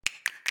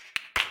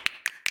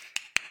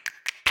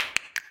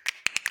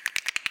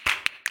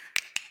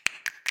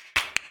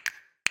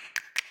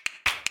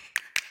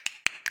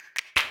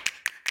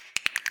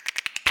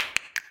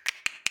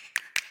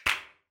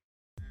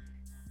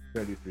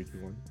Ready, three, two,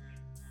 one.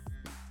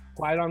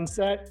 Quiet on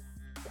set.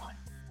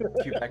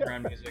 Cue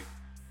background music.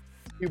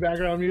 Cue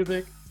background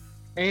music.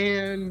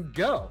 And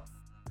go.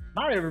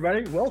 Hi,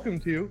 everybody. Welcome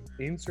to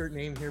Insert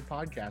Name Here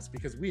podcast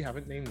because we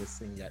haven't named this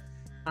thing yet.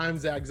 I'm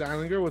Zach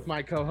Zeilinger with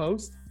my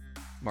co-host,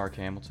 Mark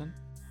Hamilton.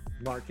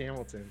 Mark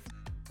Hamilton.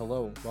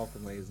 Hello.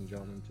 Welcome, ladies and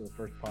gentlemen, to the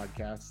first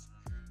podcast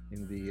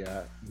in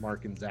the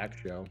Mark and Zach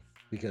show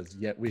because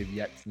we have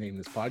yet to name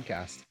this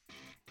podcast.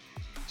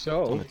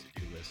 So, It's on the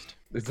to-do list.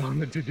 It's on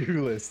the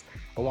to-do list,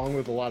 along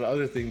with a lot of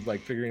other things like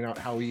figuring out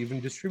how we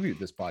even distribute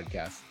this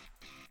podcast.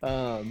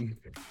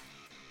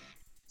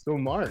 So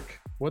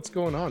Mark, what's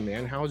going on,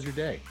 man? How's your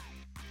day?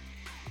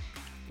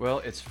 Well,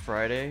 it's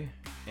Friday,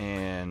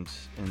 and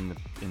in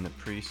the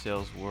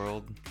pre-sales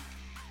world,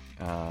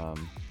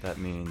 that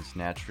means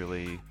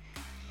naturally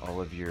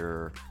all of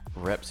your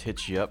reps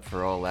hit you up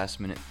for all a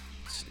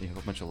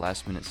bunch of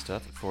last-minute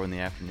stuff at 4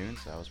 p.m.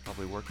 So I was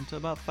probably working till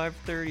about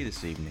 5:30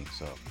 this evening.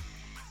 So.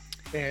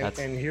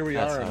 And here we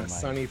are on a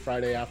sunny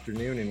Friday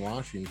afternoon in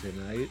Washington,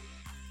 right?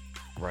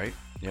 Right.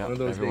 Yeah. One of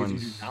those days you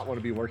do not want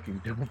to be working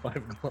till 5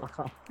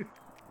 o'clock.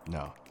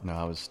 No,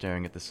 I was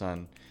staring at the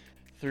sun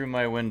through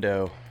my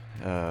window,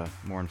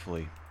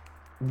 mournfully.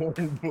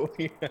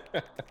 Mournfully,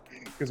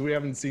 because we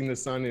haven't seen the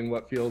sun in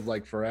what feels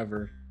like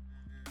forever.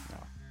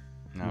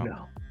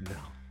 No.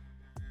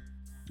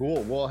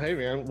 Cool. Well, hey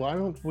man, why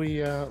don't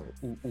we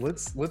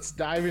let's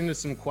dive into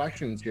some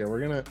questions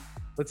here.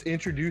 Let's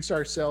introduce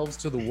ourselves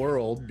to the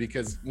world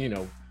because,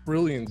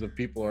 billions of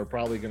people are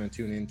probably going to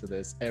tune into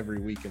this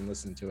every week and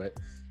listen to it.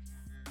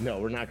 No,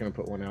 we're not going to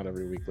put one out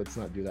every week. Let's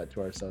not do that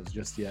to ourselves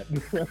just yet.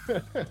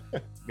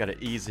 Got to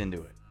ease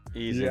into it.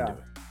 Into it.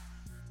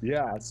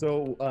 Yeah.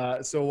 So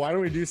why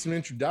don't we do some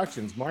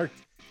introductions? Mark,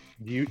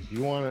 do you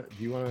want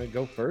to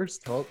go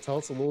first? Tell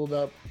us a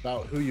little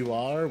about who you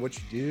are, what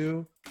you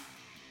do.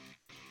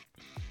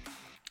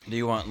 Do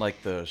you want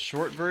like the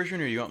short version,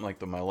 or you want like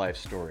my life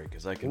story?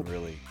 Because I can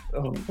really,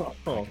 go.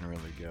 I'll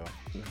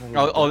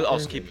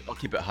keep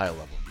it high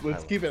level.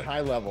 Let's keep it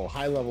high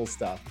level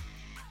stuff.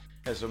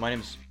 Yeah, so my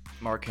name's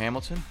Mark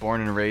Hamilton,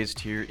 born and raised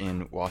here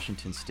in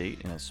Washington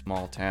State in a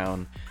small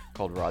town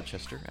called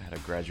Rochester. I had a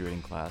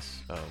graduating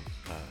class of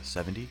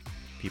 70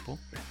 people.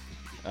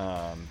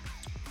 I've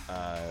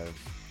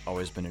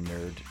always been a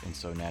nerd, and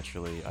so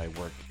naturally I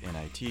work in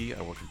IT.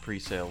 I work in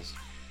pre-sales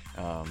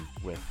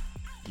with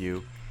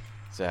you,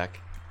 Zach,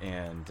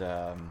 and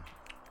I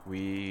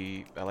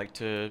like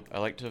to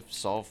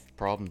solve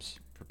problems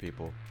for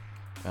people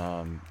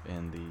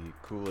in the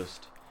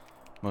coolest,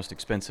 most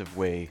expensive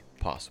way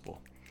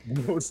possible.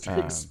 Most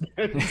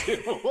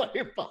expensive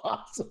way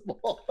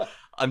possible.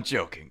 I'm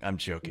joking. I'm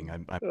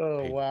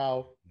oh paid.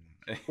 Wow.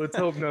 Let's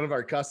hope none of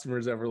our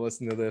customers ever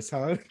listen to this,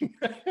 huh?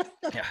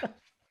 Yeah.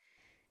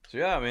 So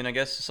yeah, I mean, I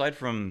guess aside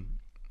from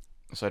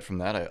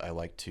that, I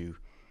like to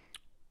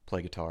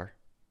play guitar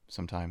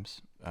sometimes.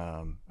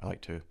 I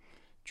like to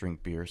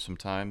drink beer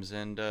sometimes,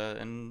 and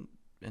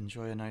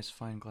enjoy a nice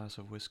fine glass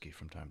of whiskey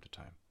from time to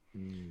time.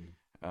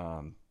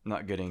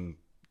 Not getting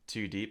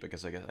too deep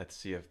because I guess I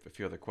see a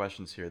few other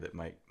questions here that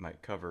might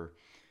cover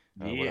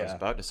what I was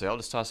about to say. I'll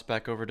just toss it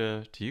back over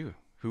to you.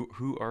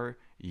 Who are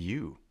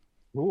you?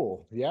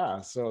 Cool.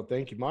 Yeah. So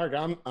thank you, Mark.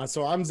 I'm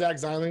Zach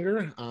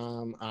Zeilinger.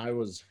 I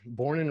was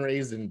born and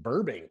raised in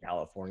Burbank,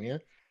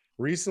 California.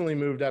 Recently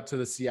moved up to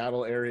the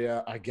Seattle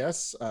area. I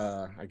guess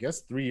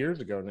 3 years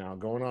ago now,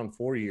 going on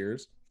 4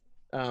 years.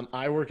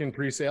 I work in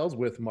pre-sales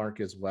with Mark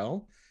as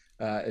well.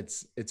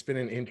 It's been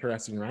an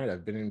interesting ride.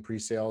 I've been in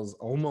pre-sales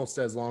almost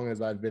as long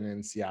as I've been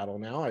in Seattle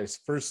now. I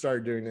first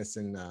started doing this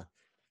in the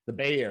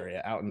Bay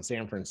Area out in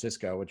San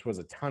Francisco, which was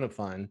a ton of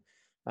fun.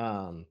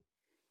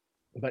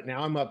 But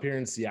now I'm up here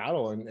in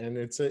Seattle, and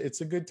it's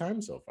a good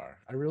time so far.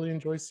 I really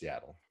enjoy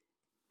Seattle,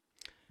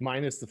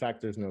 minus the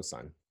fact there's no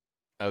sun.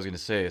 I was going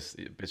to say, I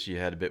bet you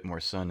had a bit more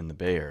sun in the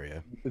Bay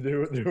Area.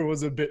 There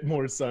was a bit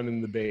more sun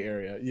in the Bay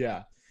Area.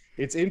 Yeah.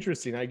 It's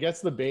interesting. I guess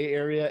the Bay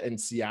Area and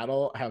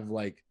Seattle have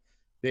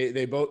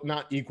they both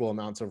not equal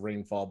amounts of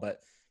rainfall,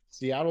 but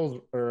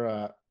Seattle's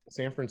or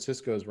San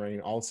Francisco's rain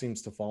all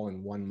seems to fall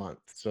in 1 month.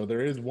 So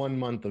there is 1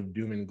 month of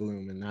doom and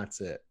gloom, and that's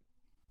it.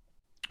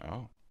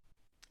 Oh,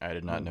 I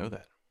did not know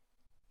that.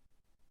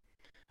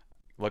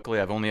 Luckily,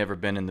 I've only ever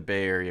been in the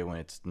Bay Area when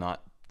it's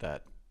not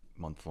that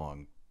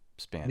month-long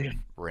span of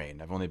rain.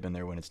 I've only been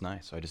there when it's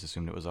nice, so I just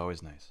assumed it was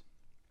always nice.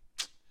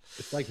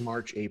 It's like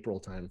March, April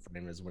time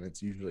frame is when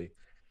it's usually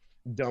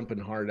dumping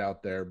hard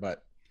out there,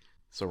 but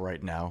so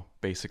right now,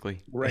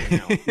 basically. Right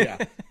now,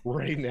 yeah,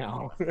 right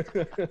now.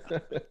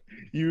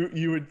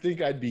 You would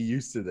think I'd be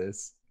used to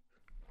this.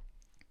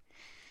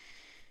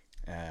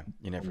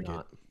 You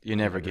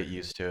never get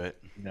used to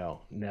it.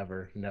 No,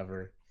 never.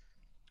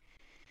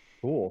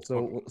 Cool.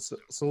 So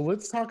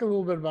let's talk a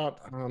little bit about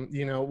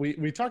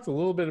we talked a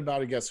little bit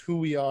about, I guess, who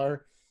we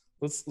are.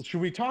 Should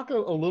we talk a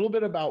little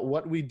bit about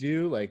what we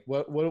do, like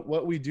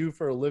what we do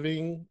for a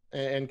living,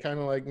 and kind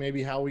of like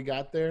maybe how we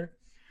got there?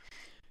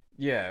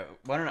 Yeah.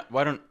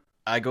 Why don't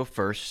I go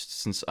first,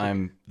 since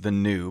I'm the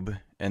noob,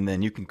 and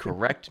then you can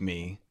correct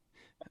me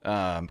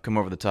come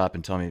over the top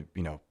and tell me,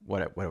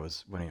 what it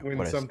was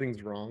When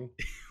something's wrong.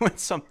 when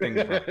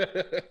something's wrong.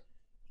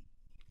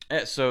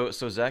 So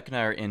Zach and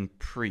I are in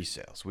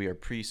pre-sales. We are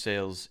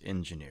pre-sales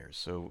engineers.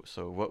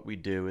 So what we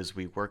do is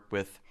we work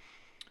with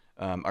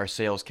our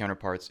sales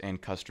counterparts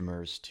and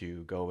customers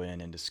to go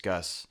in and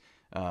discuss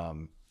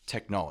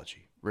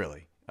technology,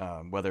 really.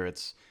 Whether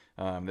it's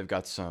they've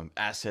got some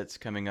assets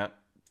coming up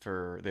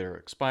for they're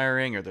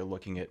expiring, or they're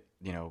looking at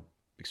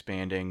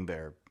expanding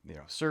their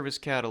service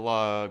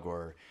catalog,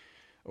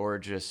 or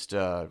just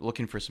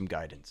looking for some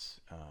guidance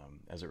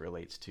as it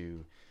relates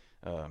to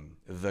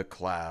the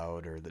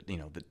cloud, or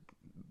the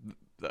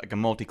like a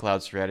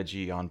multi-cloud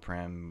strategy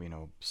on-prem,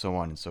 so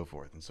on and so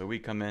forth. And so we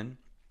come in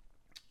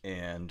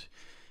and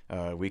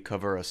we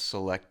cover a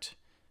select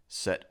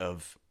set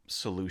of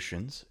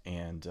solutions,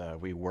 and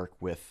we work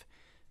with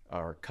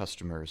our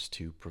customers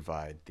to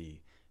provide the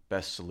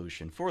best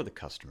solution for the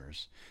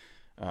customers.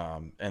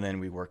 And then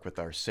we work with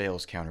our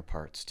sales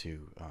counterparts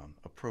to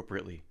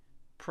appropriately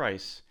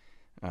price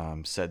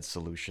said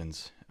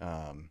solutions,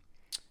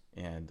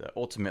 and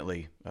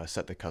ultimately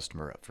set the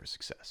customer up for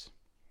success.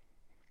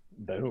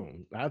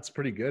 Boom. That's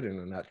pretty good in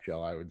a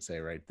nutshell, I would say,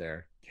 right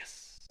there.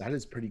 Yes. That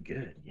is pretty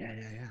good.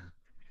 Yeah.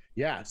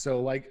 Yeah. So,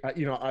 like,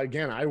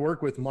 again, I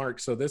work with Mark,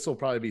 so this will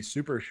probably be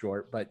super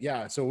short, but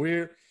yeah. So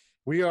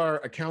we are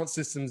account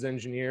systems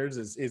engineers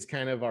is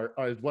kind of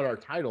what our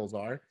titles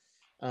are.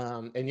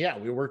 And yeah,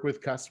 we work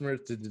with customers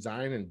to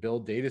design and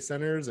build data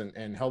centers,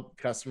 and help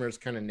customers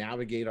kind of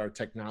navigate our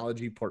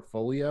technology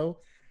portfolio.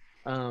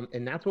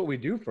 And that's what we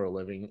do for a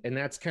living. And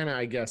that's kind of,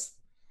 I guess,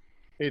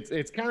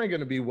 it's kind of going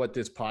to be what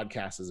this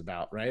podcast is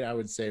about, right? I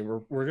would say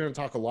we're going to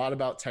talk a lot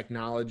about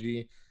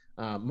technology.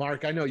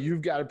 Mark, I know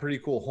you've got a pretty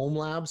cool home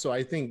lab, so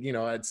I think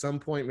at some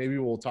point maybe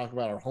we'll talk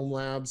about our home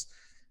labs.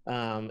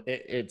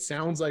 It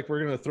sounds like we're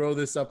going to throw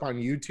this up on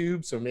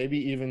YouTube, so maybe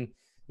even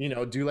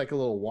do like a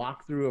little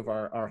walkthrough of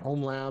our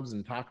home labs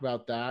and talk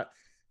about that.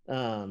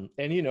 And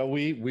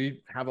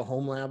we have a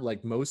home lab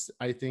like most,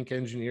 I think,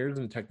 engineers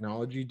and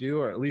technology do,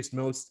 or at least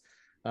most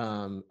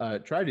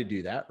try to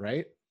do that,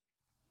 right?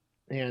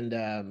 And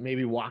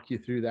maybe walk you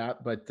through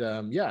that. But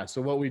yeah,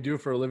 so what we do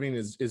for a living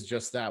is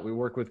just that. We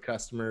work with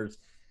customers,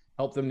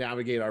 help them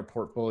navigate our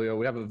portfolio.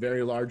 We have a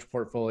very large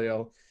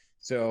portfolio.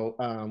 So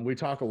we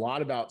talk a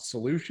lot about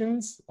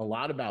solutions, a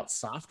lot about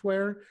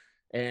software,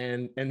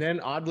 and then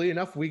oddly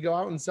enough, we go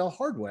out and sell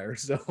hardware.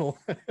 So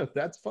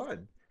that's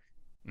fun.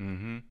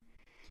 Mm-hmm.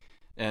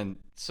 And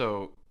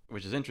so,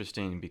 which is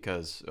interesting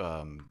because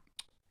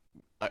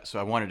so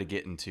I wanted to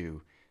get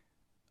into,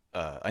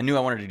 I knew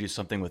I wanted to do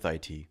something with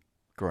IT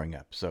growing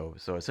up. So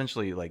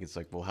essentially, like, it's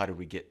like, well, how did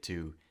we get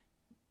to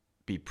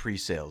be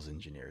pre-sales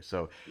engineers?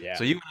 So Yeah.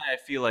 so you and I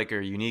feel like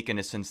are unique in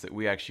a sense that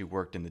we actually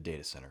worked in the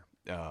data center,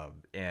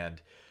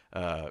 and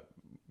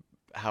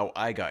how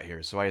I got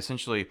here. So I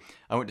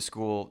went to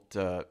school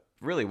to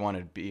really want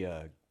to be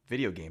a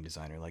video game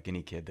designer, like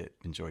any kid that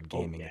enjoyed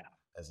Oh gaming yeah.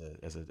 as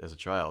a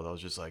child. I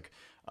was just like,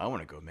 I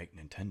want to go make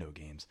Nintendo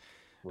games.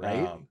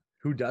 Right. Um,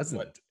 Who but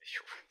doesn't?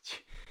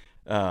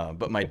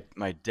 but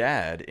my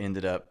dad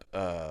ended up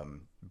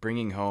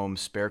bringing home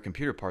spare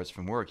computer parts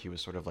from work. He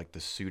was sort of like the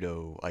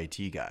pseudo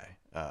IT guy,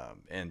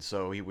 and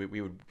so we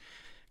would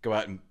go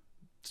out and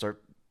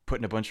start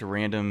putting a bunch of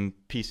random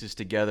pieces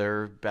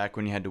together back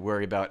when you had to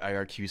worry about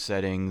IRQ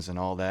settings and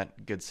all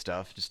that good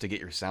stuff just to get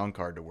your sound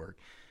card to work.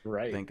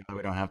 Right. Thank God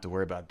we don't have to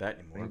worry about that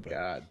anymore. Thank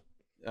God.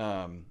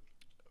 Um,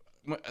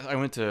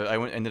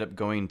 ended up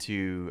going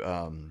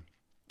to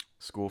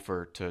school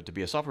to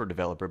be a software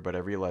developer, but I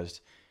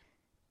realized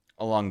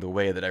along the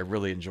way that I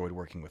really enjoyed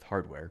working with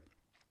hardware.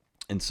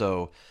 And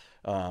so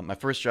my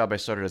first job, I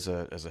started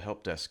as a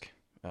help desk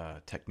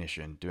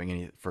technician,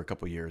 for a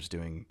couple of years,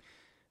 doing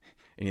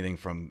anything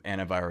from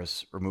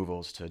antivirus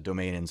removals to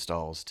domain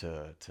installs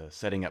to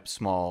setting up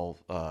small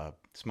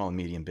and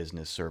medium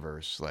business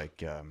servers.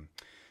 Like,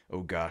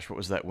 oh gosh, what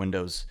was that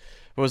Windows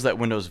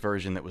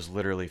version that was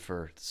literally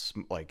for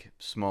like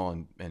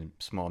small and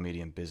small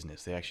medium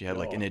business? They actually had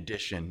like an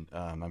edition.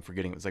 I'm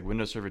forgetting. It was like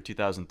Windows Server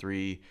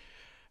 2003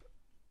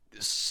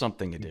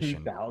 something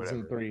edition. Whatever.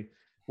 2003.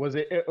 Was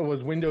it? It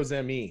was Windows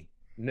ME.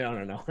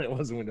 No. It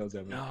wasn't Windows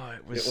ME. No, it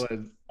It was was.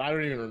 I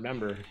don't even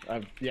remember. I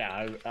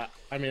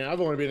mean, I've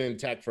only been in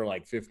tech for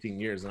like 15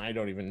 years, and I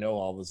don't even know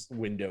all the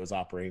Windows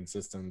operating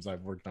systems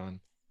I've worked on.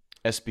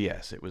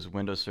 SBS. It was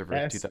Windows Server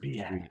 2003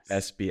 SBS.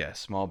 SBS,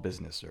 Small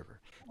Business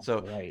Server. So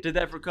Right. did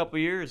that for a couple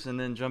of years, and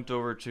then jumped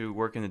over to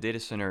work in the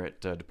data center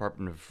at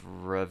Department of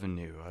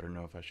Revenue. I don't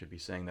know if I should be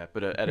saying that,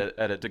 but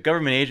at a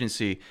government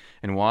agency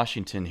in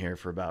Washington here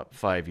for about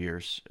 5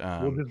 years.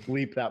 We'll just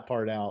bleep that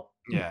part out.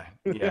 Yeah.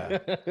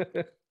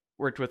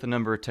 Worked with a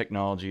number of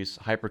technologies,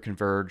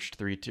 hyper-converged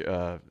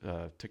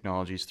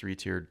technologies,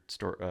 three-tiered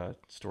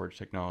storage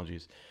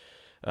technologies,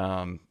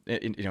 a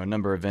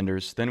number of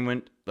vendors. Then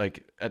went,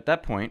 like, at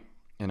that point,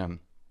 and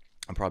I'm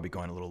probably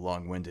going a little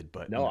long-winded,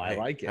 but No, I hey,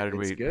 like it. How did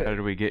It's we good. how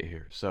did we get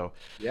here? So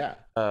Yeah.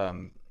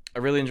 I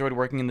really enjoyed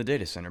working in the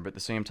data center, but at the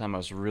same time, I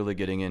was really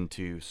getting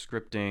into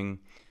scripting,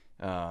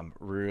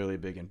 really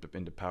big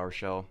into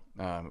PowerShell,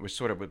 which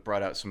sort of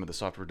brought out some of the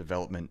software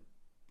development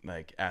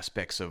like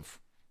aspects of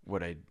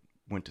what I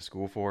went to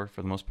school for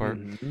the most part.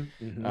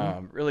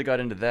 Really got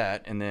into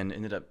that, and then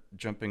ended up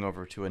jumping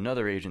over to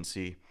another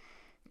agency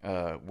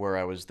where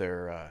I was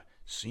their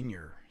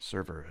senior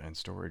server and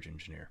storage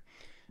engineer.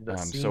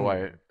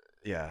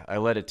 I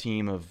led a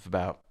team of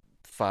about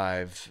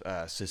 5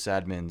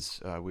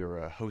 sysadmins. We were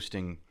a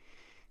hosting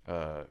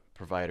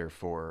provider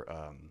for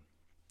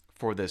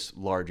this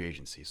large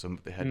agency. So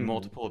they had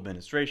multiple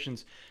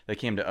administrations. They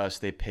came to us.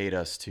 They paid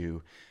us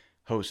to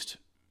host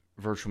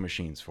virtual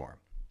machines for them.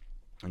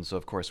 And so,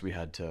 of course, we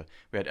had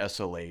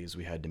SLAs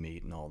we had to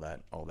meet and all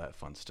that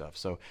fun stuff.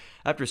 So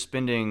after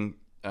spending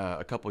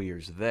a couple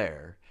years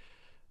there,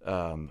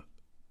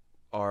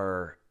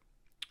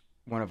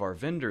 one of our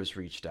vendors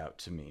reached out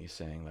to me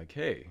saying like,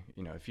 hey,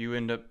 if you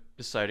end up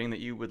deciding that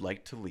you would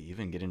like to leave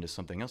and get into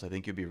something else, I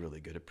think you'd be really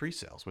good at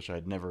pre-sales, which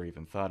I'd never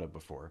even thought of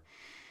before.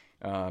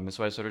 And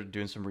so I started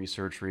doing some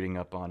research, reading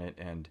up on it,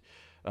 and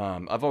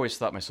I've always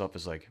thought of myself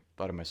as like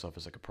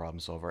a problem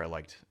solver. I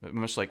liked,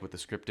 much like with the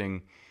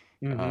scripting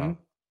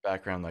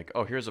background, like,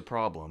 oh, here's a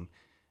problem,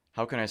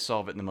 how can I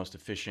solve it in the most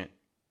efficient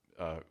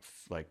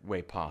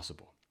way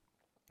possible?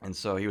 And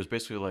so he was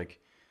basically like,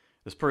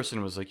 this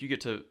person was like, you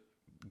get to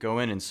go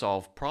in and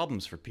solve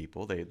problems for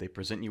people. They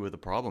present you with a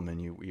problem,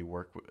 and you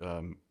work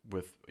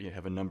with you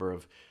have a number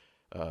of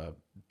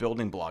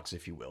building blocks,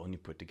 if you will, and you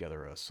put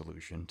together a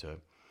solution to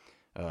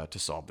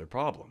solve their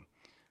problem,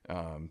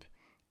 and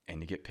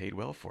you get paid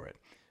well for it.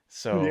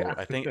 So yeah.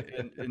 I think,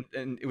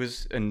 and it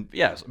was, and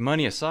yeah,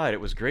 money aside,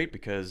 it was great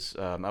because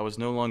I was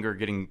no longer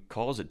getting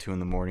calls at 2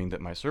 a.m.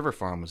 that my server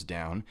farm was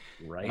down,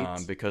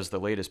 right? Because the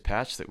latest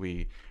patch that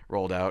we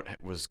rolled out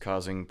was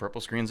causing purple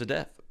screens of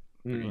death,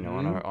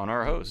 on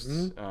our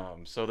hosts.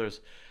 So there's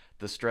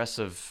the stress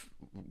of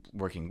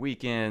working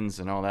weekends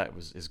and all that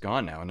is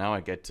gone now. And now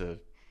I get to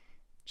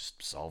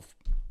just solve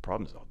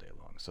problems all day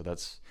long. So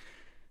it's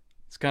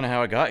kind of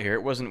how I got here.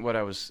 It wasn't what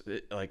I was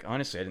like.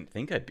 Honestly, I didn't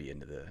think I'd be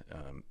into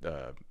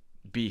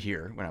be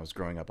here when I was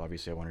growing up.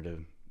 Obviously, I wanted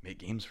to make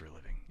games for a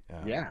living.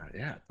 Yeah,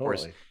 totally. Of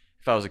course,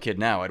 if I was a kid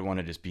now, I'd want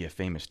to just be a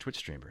famous Twitch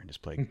streamer and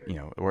just play,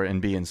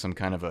 and be in some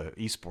kind of a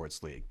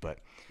esports league. But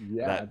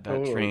that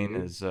train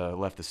has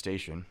left the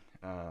station.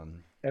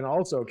 And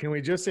also, can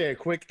we just say a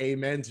quick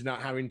amen to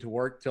not having to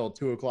work till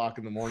 2 o'clock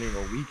in the morning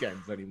or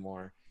weekends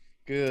anymore?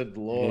 Good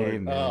Lord.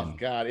 Amen. Oh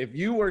God. If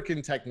you work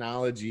in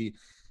technology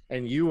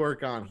and you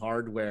work on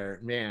hardware,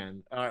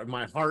 man,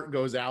 my heart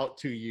goes out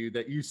to you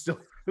that you still,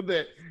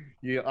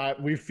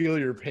 we feel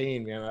your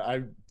pain, man.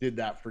 I did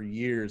that for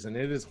years and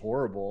it is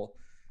horrible.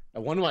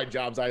 One of my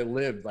jobs, I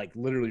lived like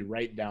literally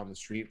right down the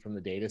street from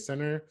the data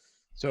center.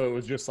 So it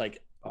was just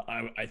like,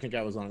 I think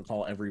I was on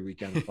call every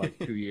weekend for like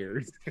 2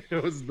 years.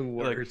 It was the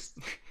worst.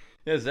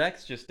 Yeah,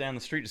 Zach's just down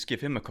the street. Just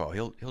give him a call.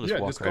 He'll just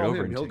walk right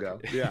over and he'll go.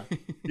 Yeah.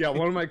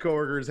 One of my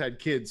coworkers had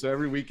kids, so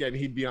every weekend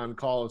he'd be on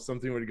call if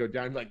something were to go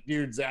down. He'd be like,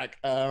 dude, Zach,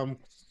 my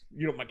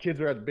kids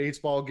are at the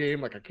baseball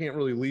game. Like, I can't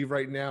really leave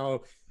right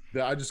now.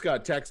 I just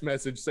got a text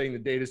message saying the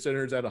data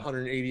center is at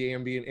 180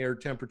 ambient air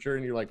temperature,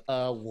 and you're like,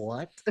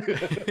 what?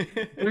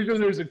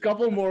 There's a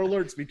couple more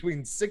alerts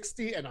between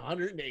 60 and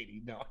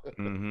 180. No.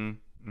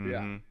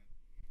 Yeah.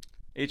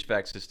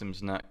 HVAC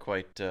system's not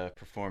quite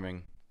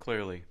performing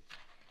clearly.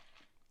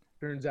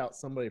 Turns out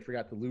somebody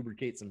forgot to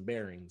lubricate some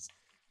bearings.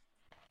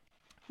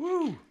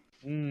 Woo!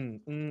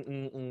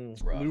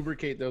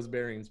 Lubricate those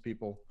bearings,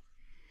 people.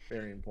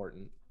 Very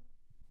important.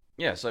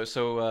 Yeah.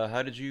 So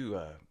how did you?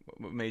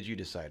 What made you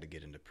decide to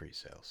get into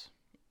pre-sales?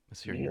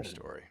 Let's hear your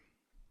story.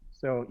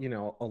 So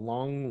a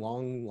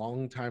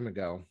long time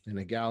ago in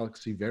a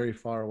galaxy very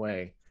far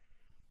away.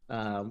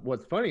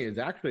 What's funny is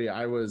actually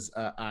I was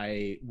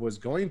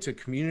going to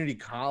community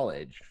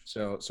college.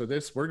 So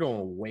we're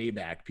going way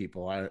back,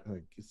 people.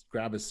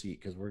 Grab a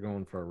seat because we're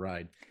going for a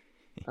ride.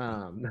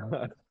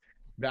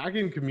 Back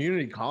in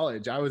community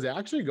college, I was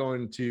actually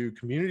going to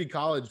community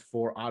college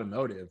for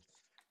automotive.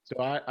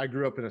 So I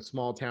grew up in a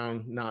small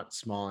town, not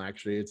small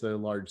actually, it's a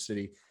large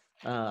city,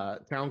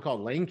 town called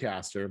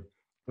Lancaster,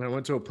 and I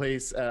went to a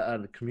place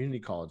at a community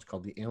college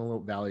called the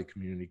Antelope Valley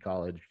Community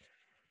College.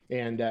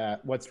 And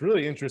what's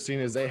really interesting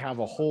is they have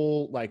a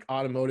whole like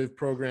automotive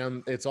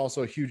program. It's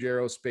also a huge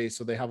aerospace.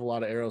 So they have a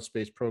lot of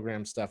aerospace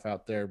program stuff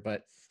out there,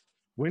 but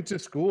went to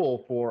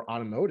school for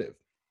automotive.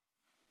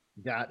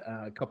 Got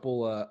a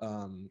couple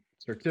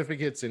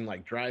certificates in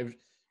like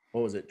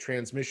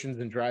transmissions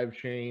and drive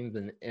chains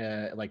and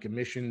like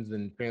emissions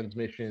and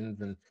transmissions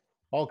and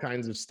all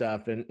kinds of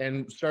stuff.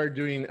 And started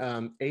doing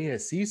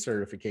ASE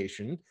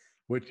certification,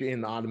 which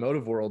in the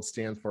automotive world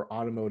stands for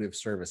Automotive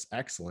Service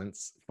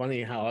Excellence.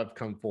 Funny how I've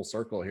come full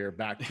circle here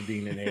back to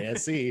being an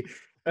ASE.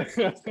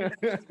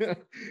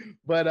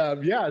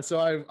 But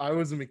so I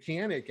was a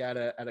mechanic at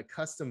a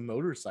custom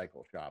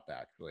motorcycle shop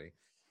actually,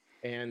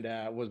 and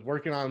was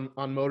working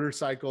on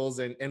motorcycles.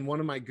 And one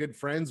of my good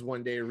friends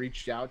one day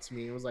reached out to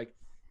me and was like,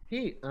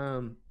 hey,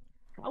 how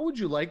would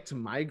you like to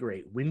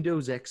migrate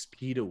Windows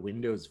XP to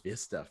Windows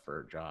Vista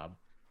for a job?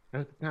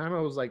 And at the time I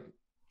was like,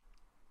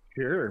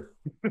 Sure.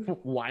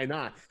 Why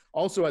not?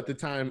 Also, at the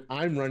time,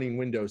 I'm running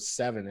Windows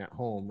 7 at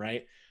home,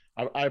 right?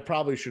 I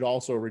probably should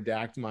also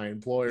redact my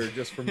employer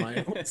just for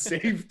my own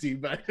safety,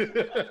 but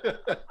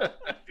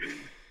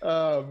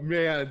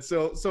man.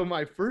 So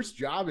my first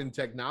job in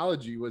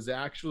technology was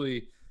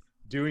actually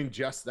doing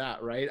just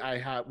that, right?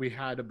 We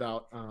had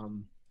about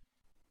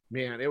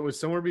man, it was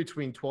somewhere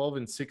between 12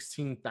 and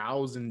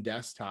 16,000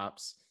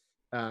 desktops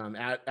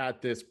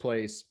at this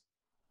place,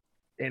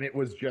 and it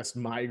was just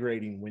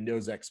migrating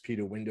Windows XP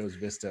to Windows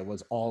Vista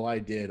was all I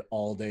did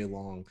all day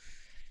long.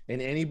 And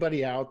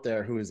anybody out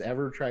there who has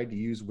ever tried to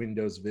use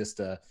Windows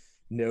Vista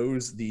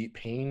knows the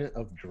pain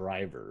of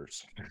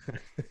drivers.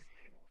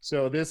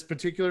 So this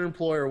particular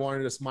employer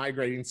wanted us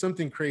migrating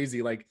something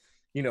crazy like,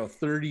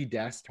 30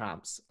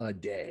 desktops a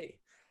day.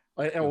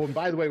 And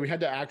by the way, we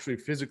had to actually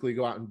physically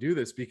go out and do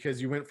this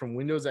because you went from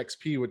Windows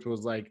XP, which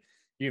was like,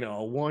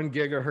 a 1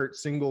 gigahertz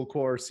single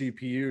core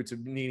CPU, to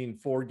needing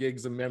 4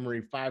 gigs of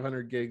memory,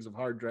 500 gigs of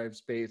hard drive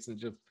space, and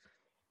just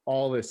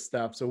all this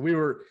stuff. So we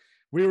were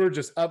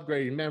just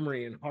upgrading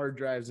memory and hard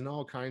drives and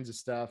all kinds of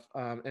stuff.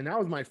 And that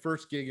was my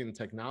first gig in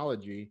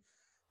technology.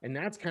 And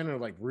that's kind of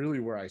like really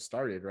where I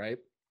started, right?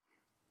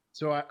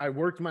 So I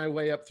worked my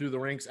way up through the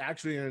ranks,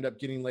 actually ended up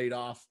getting laid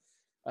off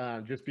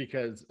just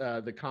because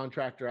the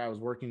contractor I was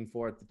working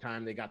for at the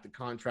time, they got the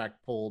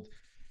contract pulled.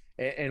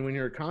 And when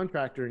you're a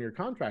contractor and your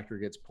contractor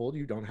gets pulled,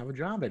 you don't have a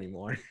job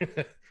anymore.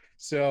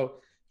 so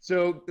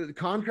the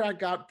contract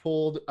got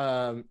pulled.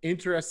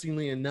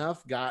 Interestingly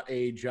enough, got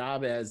a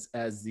job as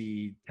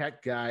the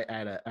tech guy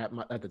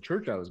at the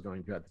church I was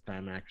going to at the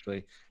time,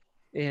 actually.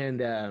 And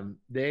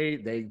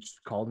they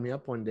just called me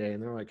up one day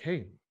and they're like,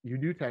 "Hey, you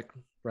do tech,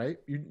 right?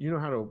 You know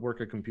how to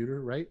work a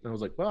computer, right?" And I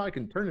was like, "Well, I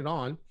can turn it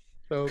on."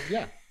 So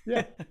yeah.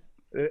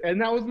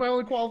 And that was my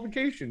only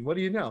qualification. What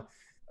do you know?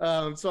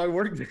 So I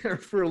worked there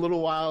for a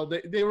little while.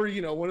 They were,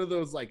 one of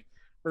those like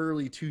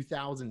early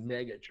 2000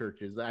 mega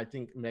churches. I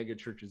think mega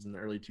churches in the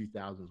early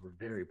 2000s were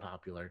very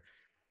popular.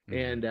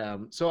 Mm-hmm.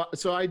 And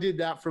so I did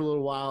that for a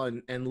little while,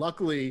 and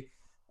luckily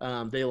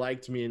they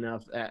liked me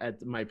enough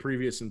at my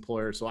previous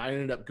employer. So I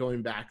ended up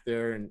going back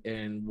there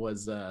and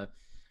was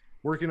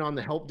working on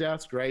the help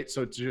desk, right?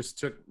 So it just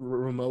took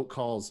remote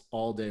calls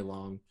all day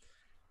long.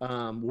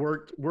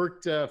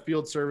 Worked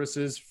field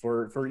services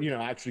for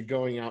actually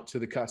going out to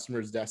the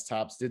customers'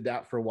 desktops. Did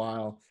that for a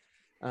while,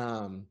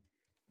 and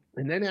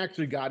then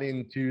actually got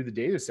into the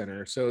data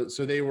center. So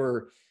they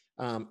were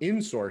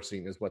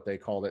insourcing is what they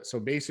called it. So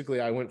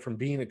basically, I went from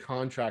being a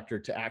contractor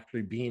to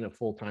actually being a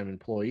full-time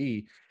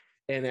employee.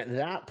 And at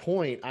that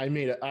point, I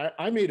made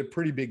a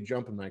pretty big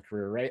jump in my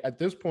career. Right at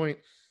this point,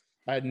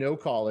 I had no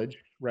college,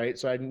 right?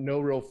 So I had no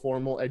real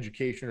formal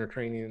education or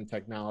training in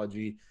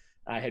technology.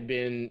 I had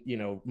been,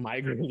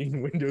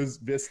 migrating Windows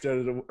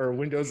Vista or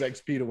Windows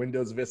XP to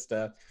Windows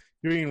Vista,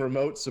 doing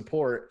remote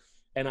support.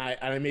 And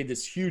I made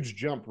this huge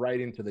jump right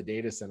into the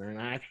data center.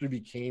 And I actually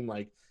became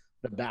like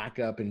the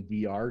backup and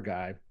DR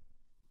guy.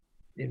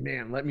 And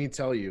man, let me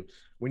tell you,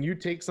 when you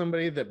take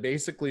somebody that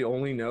basically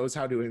only knows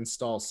how to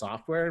install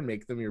software and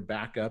make them your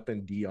backup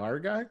and DR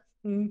guy,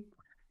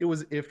 it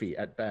was iffy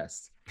at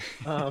best.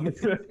 I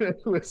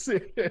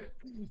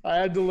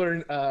had to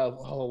learn,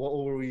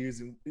 what were we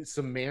using?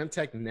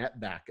 Symantec Net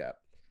Backup.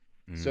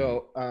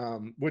 So,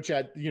 which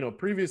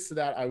previous to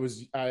that,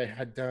 I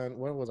had done,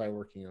 what was I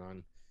working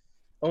on?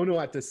 Oh no,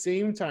 at the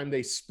same time,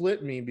 they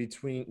split me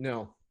between,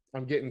 no,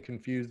 I'm getting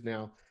confused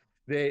now.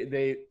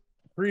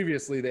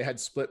 Previously they had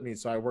split me.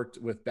 So I worked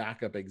with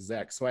Backup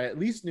Exec. So I at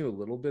least knew a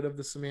little bit of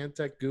the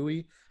Symantec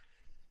GUI.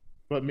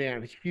 But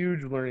man,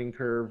 huge learning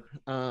curve,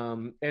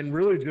 and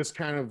really just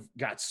kind of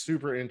got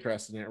super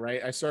interested in it.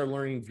 Right, I started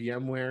learning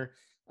VMware.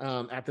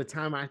 At the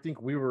time, I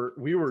think we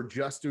were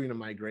just doing a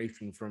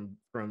migration from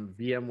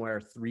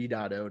VMware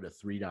 3.0 to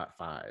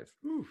 3.5.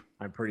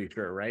 I'm pretty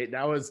sure, right?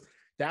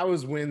 That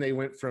was when they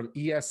went from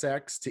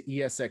ESX to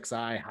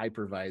ESXi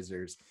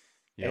hypervisors.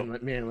 Yep.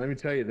 And man, let me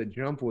tell you, the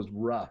jump was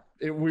rough.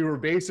 We were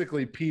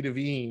basically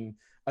P2Ving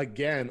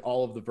again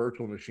all of the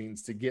virtual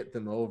machines to get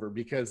them over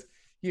because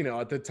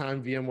at the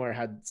time VMware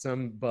had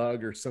some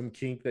bug or some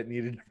kink that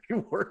needed to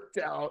be worked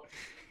out.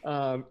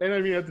 And I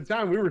mean, at the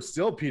time we were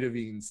still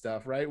P2Ving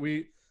stuff, right?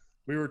 We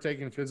were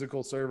taking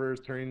physical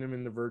servers, turning them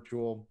into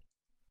virtual.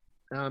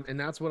 And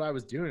that's what I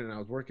was doing. And I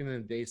was working in a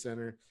data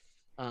center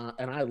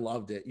and I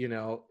loved it.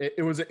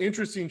 It was an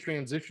interesting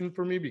transition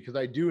for me because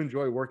I do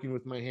enjoy working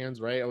with my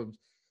hands, right?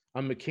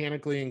 I'm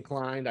mechanically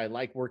inclined. I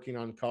like working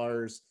on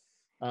cars.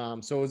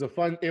 So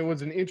it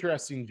was an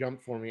interesting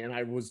jump for me and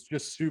I was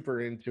just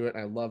super into it.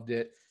 I loved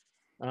it.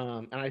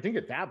 And I think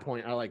at that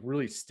point I like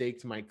really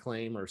staked my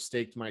claim or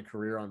staked my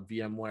career on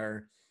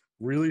VMware,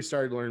 really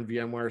started learning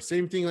VMware.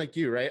 Same thing like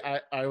you, right?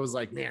 I was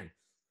like, man,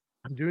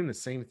 I'm doing the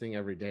same thing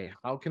every day.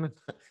 How can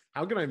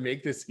I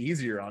make this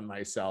easier on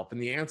myself?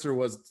 And the answer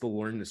was to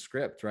learn the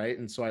script, right?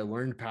 And so I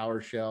learned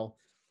PowerShell,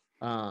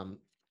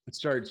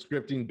 started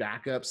scripting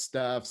backup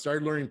stuff,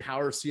 started learning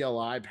Power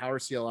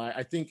CLI.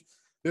 I think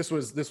this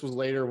was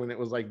later when it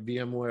was like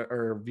VMware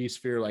or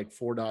vSphere like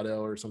 4.0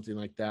 or something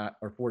like that,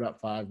 or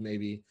 4.5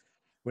 maybe.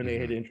 when they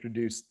had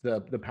introduced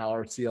the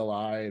Power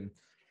CLI, and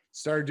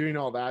started doing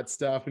all that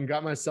stuff, and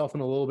got myself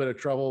in a little bit of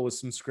trouble with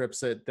some scripts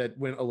that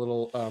went a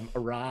little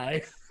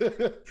awry.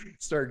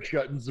 Started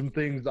shutting some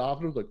things off,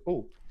 and I was like,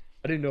 oh,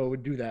 I didn't know it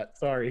would do that.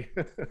 Sorry.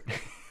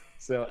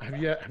 So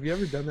have you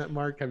ever done that,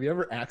 Mark? Have you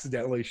ever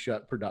accidentally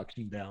shut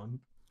production down?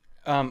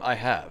 I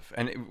have,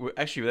 and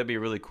actually, that'd be a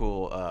really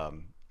cool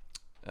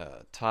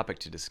topic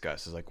to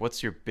discuss. Is like,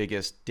 what's your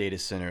biggest data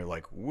center?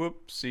 Like,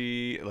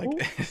 whoopsie! Like,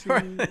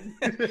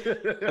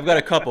 Whoopsie. I've got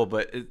a couple,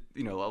 but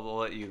I'll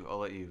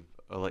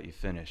let you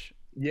finish.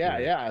 Yeah,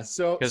 Really. yeah.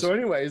 So 'Cause-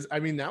 anyways, I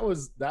mean that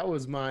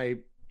was my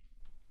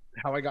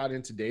how I got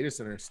into data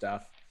center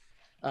stuff.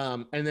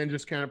 And then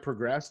just kind of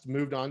progressed,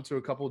 moved on to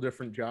a couple of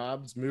different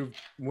jobs,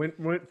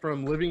 went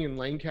from living in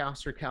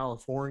Lancaster,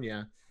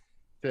 California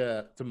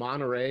to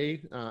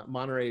Monterey.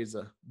 Monterey is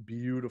a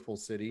beautiful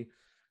city,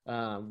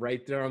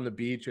 right there on the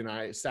beach. And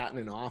I sat in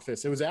an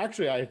office. It was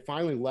actually, I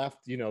finally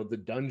left,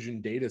 the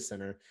Dungeon data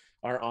center.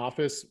 Our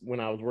office, when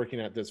I was working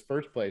at this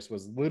first place,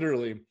 was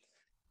literally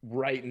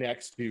right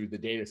next to the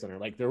data center.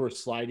 Like there were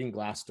sliding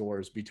glass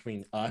doors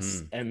between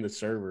us and the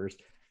servers.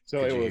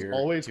 So it was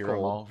always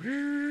cold.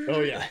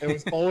 Oh yeah, it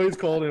was always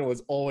cold and it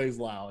was always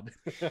loud.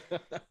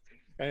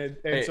 and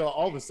so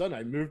all of a sudden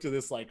I moved to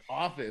this like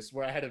office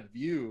where I had a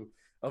view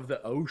of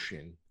the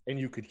ocean and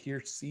you could hear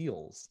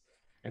seals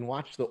and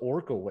watch the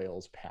orca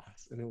whales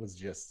pass, and it was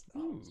just it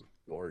was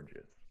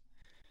gorgeous.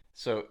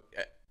 So,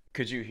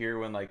 could you hear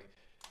when like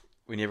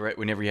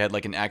whenever you had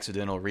like an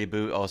accidental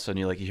reboot, all of a sudden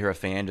you hear a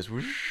fan just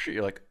whoosh,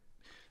 you're like,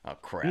 oh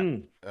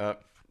crap.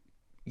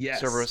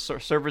 Yes.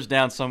 Server's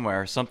down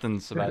somewhere.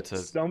 Something's about to.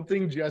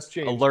 Something just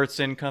changed.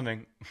 Alerts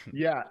incoming.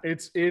 Yeah,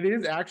 it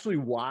is actually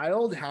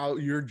wild how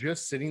you're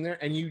just sitting there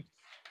and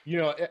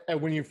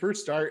when you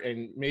first start,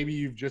 and maybe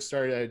you've just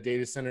started at a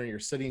data center and you're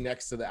sitting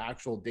next to the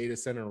actual data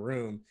center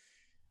room,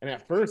 and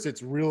at first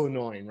it's real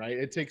annoying, right?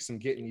 It takes some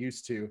getting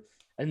used to,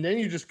 and then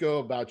you just go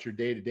about your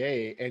day to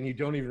day and you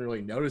don't even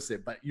really notice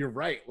it. But you're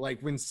right, like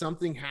when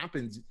something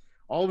happens,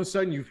 all of a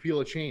sudden you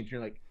feel a change.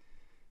 You're like,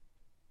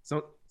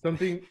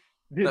 something.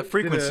 That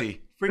frequency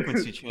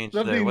changed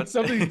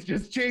something's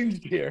just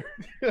changed here.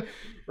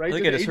 Right? I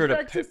think I just heard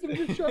a system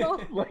just shut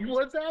off. Like,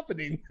 what's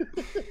happening?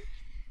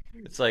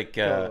 It's like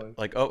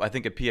I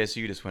think a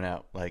PSU just went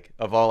out. Like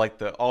of all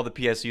all the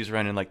PSUs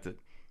running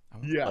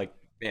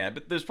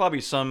but there's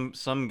probably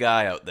some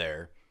guy out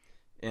there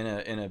in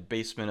a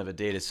basement of a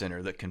data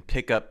center that can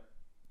pick up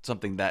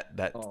something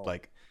that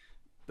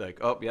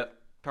oh yep,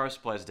 power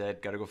supply's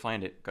dead. Got to go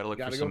find it. Got to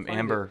look for some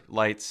amber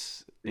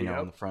lights,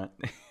 on the front.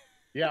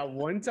 Yeah,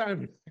 one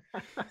time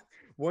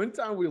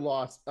we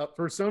lost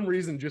for some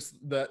reason, just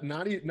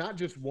not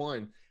just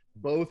one,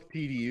 both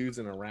PDUs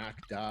in Iraq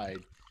died,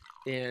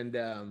 and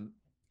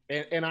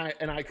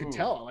I could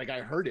tell, like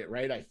I heard it,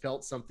 right? I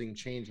felt something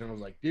change, and I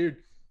was like, dude,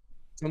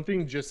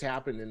 something just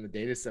happened in the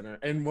data center.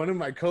 And one of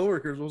my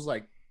coworkers was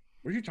like,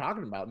 what are you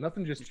talking about?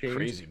 Nothing just changed.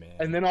 Crazy, man.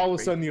 And then all of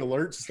a sudden the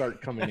alerts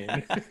start coming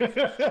in.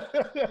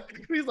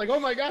 He's like, oh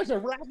my gosh, a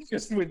rack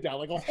just went down,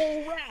 like a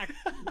whole rack.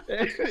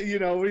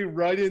 We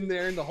run in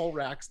there and the whole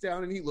rack's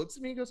down, and he looks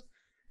at me and goes,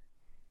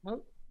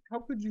 how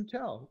could you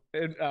tell?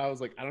 And I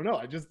was like, I don't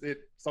know.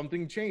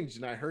 Something changed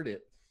and I heard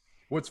it.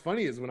 What's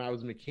funny is when I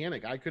was a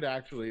mechanic, I could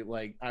actually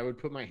I would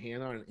put my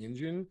hand on an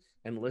engine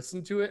and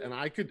listen to it, and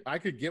I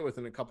could get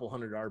within a couple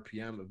hundred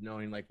RPM of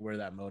knowing like where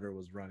that motor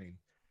was running.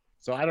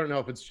 So I don't know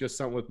if it's just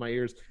something with my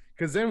ears,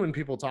 because then when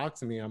people talk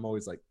to me, I'm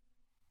always like,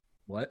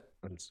 what?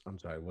 I'm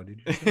sorry, what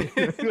did you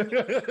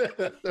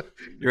say?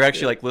 You're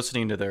actually like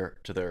listening to the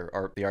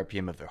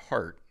RPM of their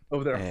heart.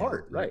 Of their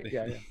heart, right?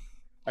 Yeah.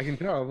 I can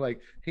tell. I'm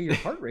like, hey, your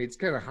heart rate's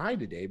kind of high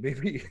today.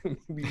 Maybe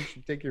you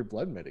should take your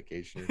blood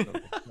medication or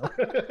something.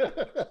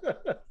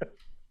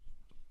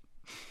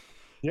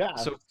 Yeah.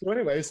 So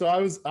anyway, so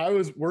I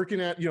was working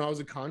at, I was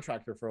a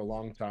contractor for a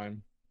long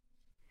time.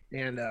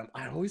 And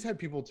I always had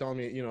people telling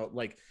me,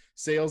 like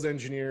sales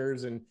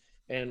engineers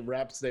and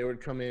reps, they would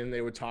come in,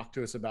 they would talk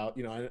to us about,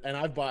 and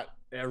I've bought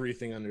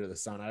everything under the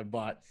sun. I've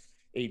bought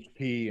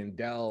HP and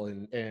Dell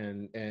and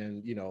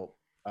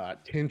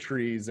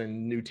Tintries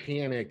and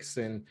Nutanix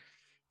and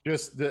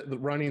just the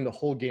running the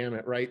whole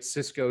gamut, right?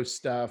 Cisco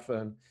stuff.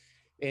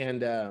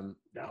 And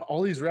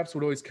all these reps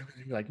would always come in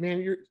and be like,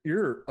 man,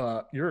 you're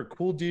a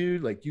cool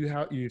dude. Like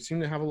you seem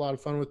to have a lot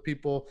of fun with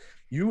people.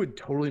 You would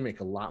totally make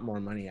a lot more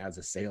money as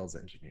a sales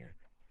engineer.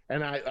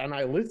 And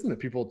I listened to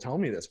people tell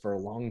me this for a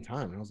long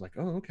time. And I was like,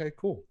 oh, okay,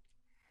 cool.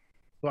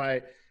 So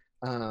I,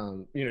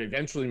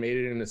 eventually made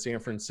it into San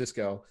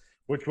Francisco,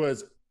 which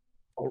was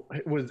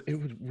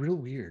real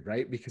weird,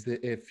 right? Because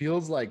it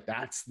feels like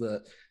that's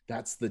the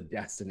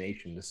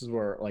destination. This is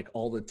where like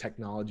all the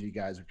technology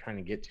guys are trying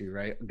to get to,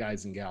 right?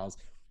 Guys and gals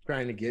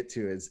trying to get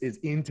to is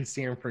into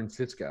San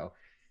Francisco.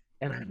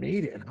 And I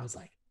made it, and I was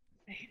like,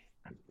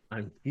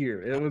 I'm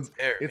here.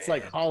 It's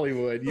like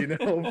Hollywood,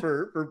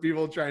 for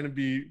people trying to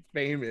be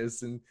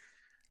famous. And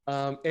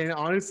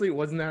honestly, it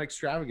wasn't that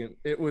extravagant.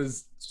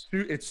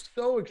 It's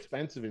so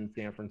expensive in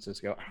San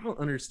Francisco. I don't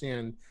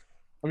understand.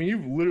 I mean,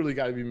 you've literally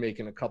got to be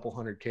making a couple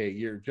 $100K a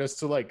year just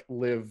to like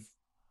live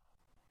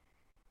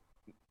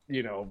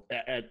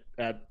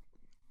at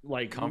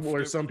like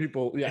where some Comfortably.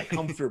 people, yeah,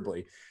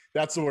 comfortably.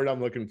 That's the word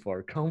I'm looking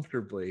for,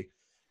 comfortably.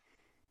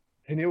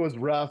 And it was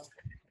rough.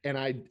 And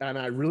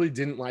I really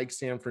didn't like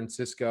San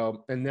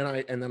Francisco. And then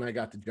I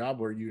got the job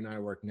where you and I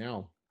work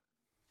now.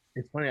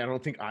 It's funny, I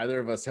don't think either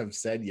of us have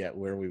said yet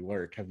where we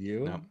work. Have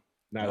you? No.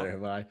 Neither Nope.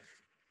 have I.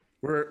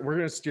 We're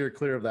gonna steer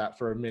clear of that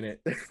for a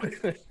minute.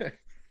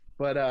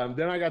 But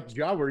then I got the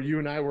job where you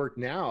and I work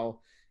now,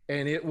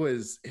 and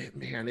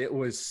man, it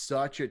was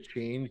such a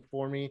change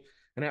for me.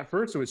 And at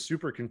first, it was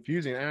super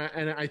confusing,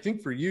 and I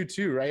think for you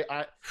too, right?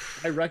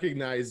 I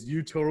recognize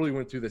you totally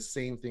went through the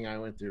same thing I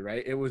went through,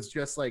 right? It was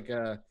just like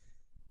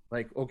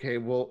okay,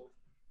 well,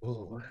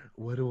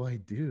 what do I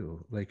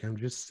do? Like I'm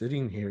just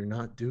sitting here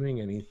not doing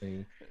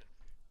anything,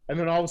 and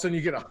then all of a sudden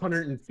you get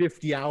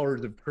 150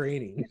 hours of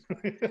training.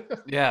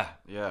 Yeah.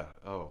 Yeah.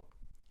 Oh,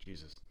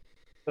 Jesus.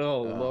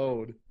 Oh, Um,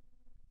 load.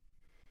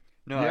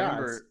 no, I Yes,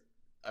 remember.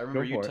 I remember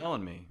go you for it.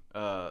 telling me.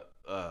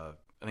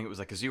 I think it was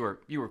like because you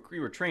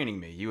were training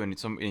me. You and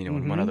some and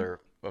one Mm-hmm. other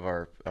of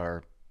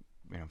our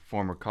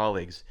former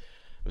colleagues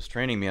was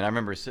training me, and I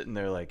remember sitting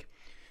there like,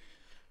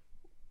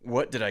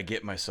 what did I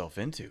get myself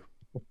into?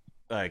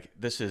 Like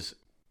this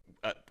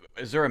uh,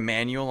 is there a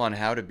manual on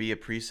how to be a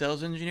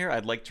pre-sales engineer?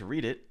 I'd like to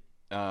read it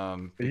Yeah.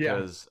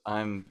 because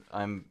I'm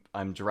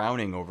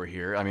drowning over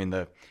here. I mean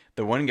the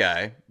one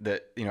guy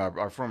that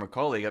our former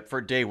colleague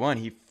for day one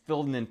he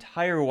filled an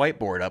entire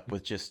whiteboard up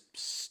with just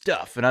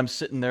stuff, and I'm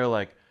sitting there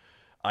like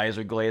eyes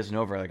are glazing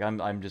over, like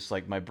I'm just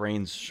like my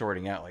brain's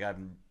shorting out, like I have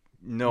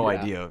no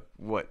Yeah. idea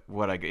what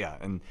I yeah.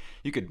 And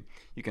you could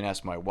you can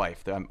ask my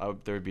wife.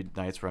 There'd be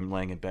nights where I'm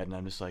laying in bed and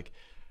I'm just like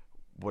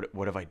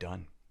what have I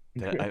done?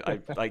 That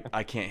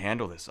I can't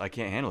handle this. I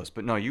can't handle this.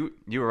 But no, you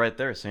were right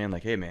there saying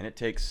like, hey man, it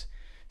takes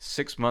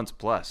 6 months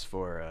plus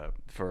for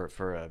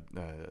a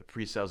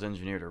pre-sales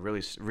engineer to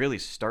really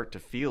start to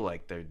feel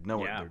like they know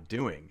what Yeah. they're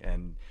doing,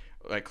 and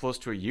like close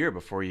to a year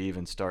before you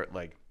even start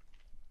like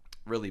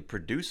really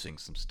producing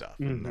some stuff.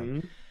 Mm-hmm.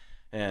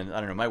 And I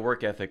don't know, my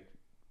work ethic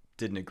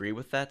didn't agree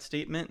with that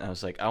statement. I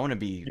was like, I want to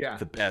be Yeah.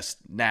 the best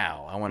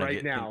now. I want to Right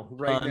get things now.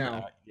 Right done.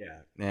 now.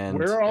 Yeah,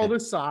 Where are all and the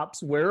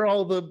SOPs? Where are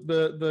all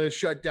the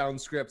shutdown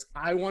scripts?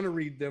 I want to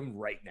read them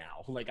right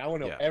now. Like I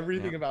want to know yeah, yeah.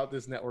 everything about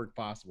this network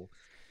possible.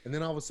 And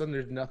then all of a sudden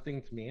there's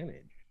nothing to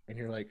manage. And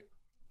you're like,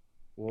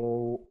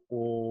 well,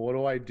 what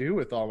do I do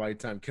with all my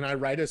time? Can I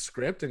write a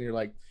script? And you're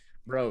like,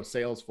 bro,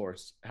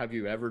 Salesforce. Have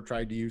you ever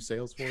tried to use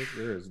Salesforce?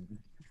 There is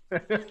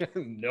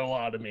no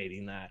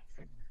automating that.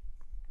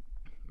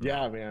 No,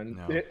 Yeah, man.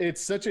 no.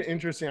 It's such an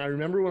interesting. I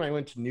remember when I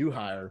went to New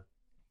Hire,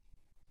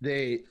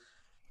 they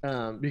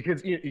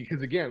because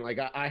again, like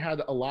I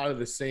had a lot of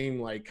the same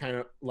like kind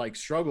of like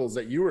struggles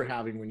that you were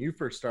having when you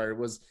first started.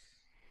 Was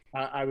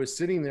I was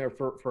sitting there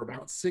for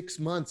about 6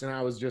 months, and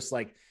I was just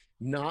like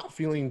not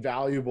feeling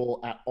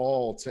valuable at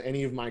all to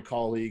any of my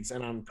colleagues,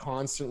 and I'm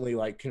constantly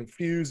like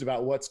confused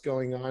about what's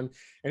going on.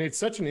 And it's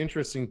such an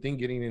interesting thing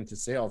getting into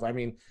sales. I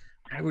mean,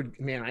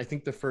 I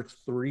think the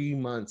first 3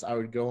 months I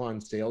would go on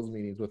sales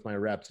meetings with my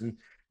reps, and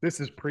this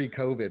is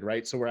pre-COVID,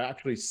 right? So we're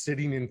actually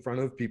sitting in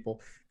front of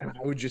people, and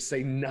I would just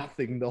say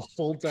nothing the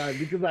whole time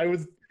because I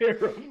was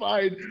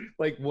terrified.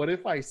 Like, what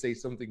if I say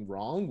something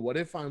wrong? What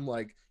if I'm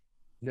like,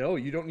 no,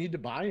 you don't need to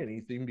buy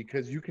anything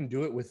because you can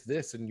do it with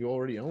this and you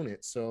already own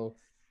it. So,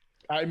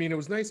 I mean, it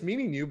was nice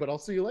meeting you, but I'll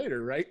see you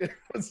later, right?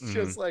 It's Hmm.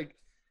 just like,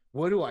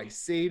 what do I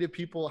say to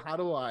people? How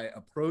do I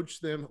approach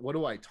them? What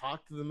do I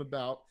talk to them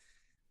about?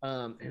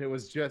 And it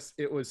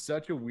was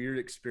such a weird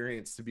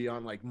experience to be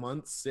on like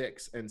month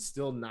 6 and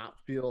still not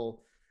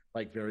feel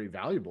like very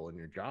valuable in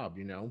your job.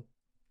 But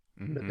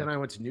Hmm. then I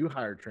went to new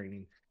hire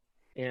training,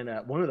 and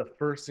one of the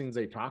first things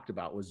they talked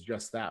about was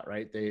just that,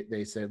 right?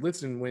 They said,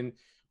 listen,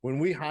 when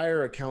we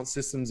hire account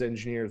systems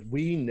engineers,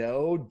 we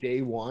know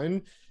day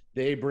one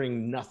they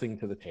bring nothing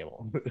to the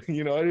table.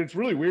 And it's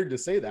really weird to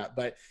say that,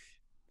 but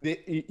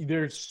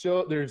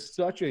there's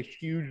such a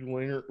huge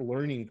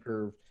learning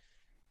curve.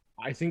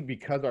 I think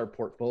because our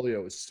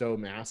portfolio is so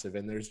massive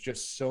and there's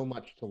just so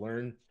much to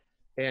learn.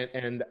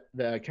 And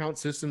the account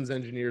systems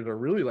engineers are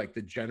really like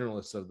the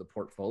generalists of the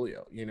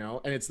portfolio.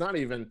 And it's not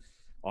even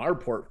our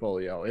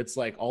portfolio. It's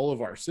like all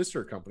of our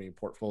sister company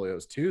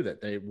portfolios too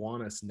that they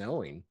want us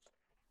knowing.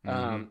 Hmm.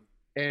 Um,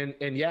 and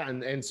yeah,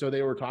 and so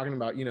they were talking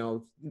about,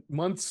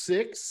 month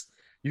 6,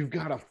 you've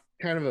got a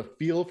kind of a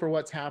feel for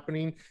what's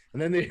happening.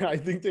 And then I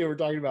think they were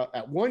talking about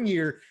at 1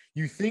 year,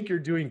 you think you're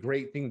doing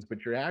great things,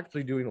 but you're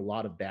actually doing a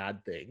lot of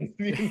bad things,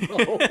 you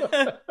know?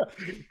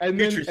 and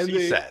then, Future and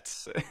they,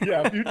 CSATs.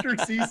 yeah, future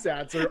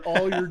CSATs are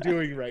all you're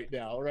doing right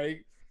now,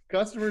 right?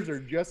 Customers are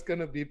just going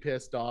to be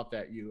pissed off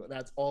at you.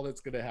 That's all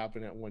that's going to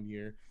happen at 1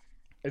 year.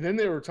 And then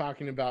they were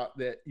talking about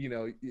that,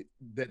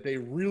 that they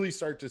really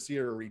start to see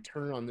a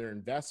return on their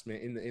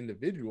investment in the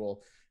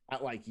individual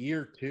at like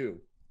year 2.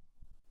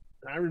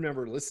 And I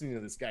remember listening to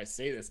this guy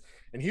say this,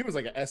 and he was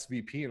like an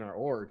SVP in our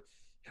org.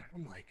 And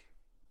I'm like,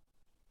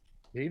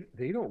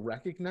 they don't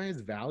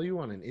recognize value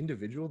on an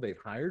individual they've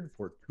hired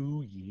for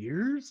 2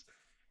 years.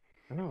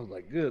 And I was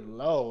like, good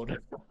load,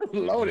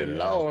 loaded Yeah.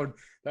 load.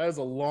 That is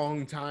a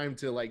long time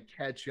to like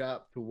catch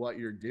up to what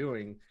you're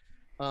doing.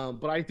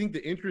 But I think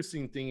the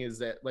interesting thing is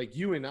that like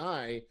you and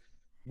I,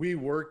 we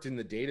worked in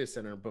the data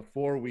center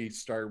before we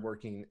started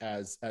working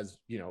as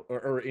you know,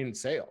 or in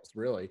sales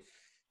really.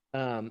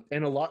 And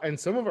a lot, and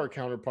some of our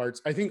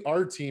counterparts, I think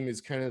our team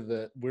is kind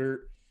of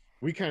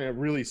we kind of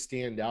really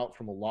stand out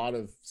from a lot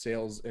of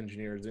sales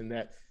engineers in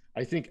that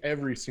I think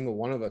every single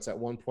one of us at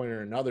one point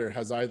or another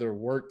has either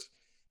worked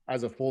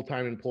as a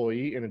full-time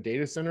employee in a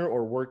data center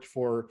or worked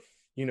for,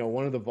 you know,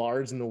 one of the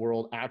VARs in the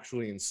world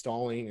actually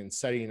installing and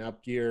setting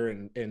up gear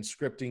and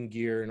scripting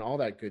gear and all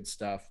that good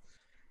stuff.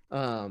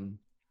 Um,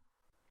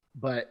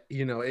 but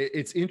you know,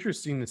 it's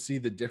interesting to see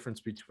the difference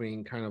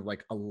between kind of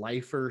like a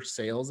lifer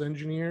sales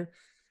engineer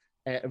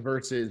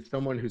versus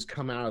someone who's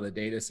come out of the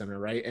data center,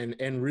 right?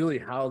 And really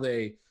how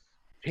they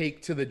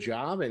take to the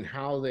job and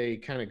how they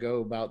kind of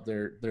go about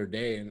their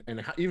day and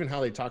how, even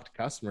how they talk to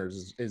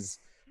customers is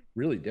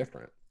really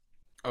different.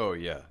 Oh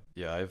yeah,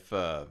 yeah.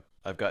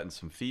 I've gotten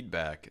some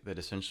feedback that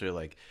essentially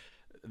like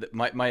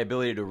my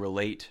ability to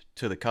relate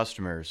to the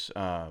customers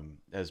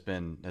has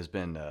been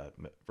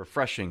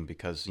refreshing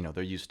because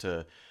they're used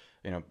to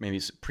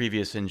maybe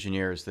previous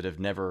engineers that have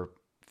never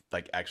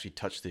like actually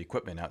touched the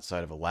equipment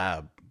outside of a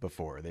lab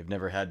before. They've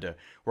never had to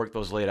work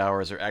those late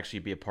hours or actually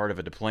be a part of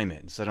a deployment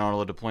and sit on all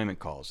the deployment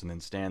calls and then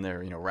stand there,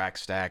 rack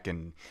stack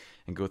and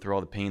go through all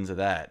the pains of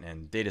that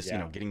and data,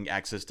 Yeah. getting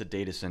access to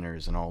data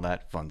centers and all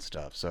that fun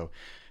stuff. So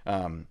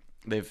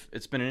they've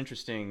it's been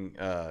interesting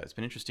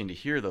to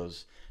hear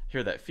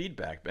that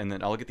feedback, and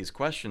then I'll get these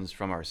questions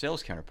from our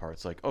sales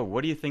counterparts like, oh,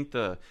 what do you think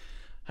the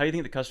how do you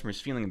think the customer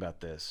is feeling about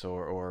this,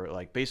 or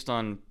like based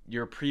on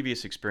your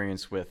previous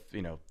experience with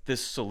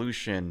this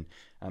solution,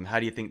 how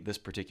do you think this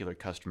particular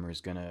customer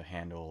is going to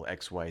handle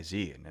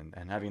XYZ,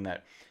 and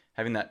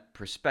having that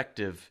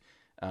perspective,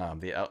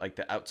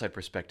 the outside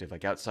perspective,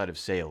 like outside of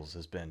sales,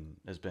 has been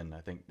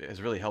I think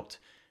has really helped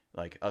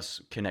like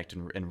us connect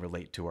and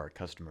relate to our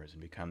customers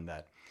and become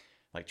that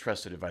like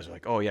trusted advisor.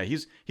 Like, oh yeah,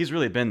 he's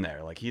really been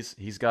there. Like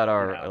he's got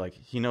our Yeah. like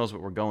he knows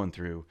what we're going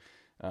through,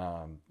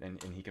 and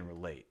he can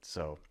relate.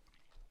 So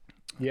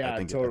Yeah, I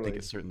think it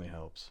totally. certainly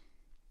helps.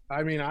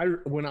 I mean,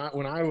 when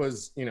I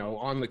was, you know,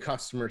 on the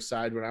customer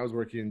side, when I was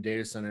working in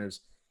data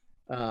centers,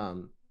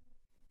 um,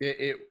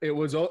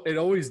 it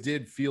always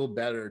did feel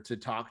better to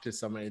talk to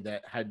somebody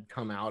that had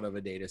come out of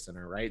a data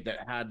center, right?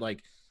 That had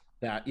like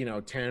that, you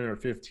know, 10 or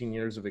 15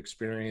 years of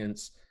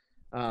experience.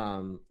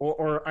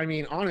 Or I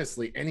mean,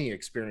 honestly, any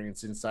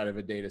experience inside of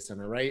a data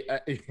center, right?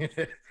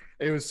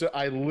 It was so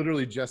I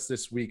literally just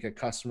this week, a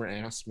customer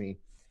asked me,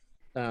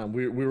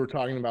 we were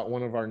talking about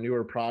one of our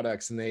newer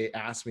products and they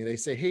asked me, they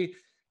say, hey,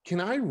 can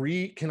I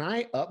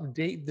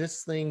update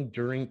this thing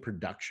during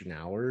production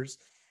hours?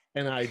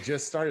 And I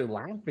just started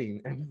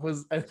laughing and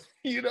was,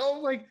 you know,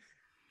 like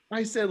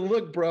I said,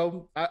 look,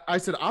 bro, I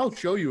said, I'll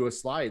show you a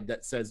slide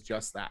that says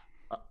just that.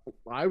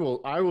 I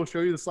will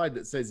show you the slide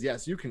that says,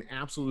 yes, you can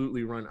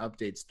absolutely run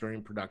updates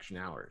during production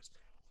hours.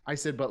 I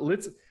said, but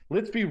let's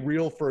be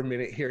real for a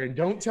minute here and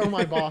don't tell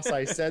my boss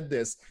I said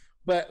this.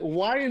 But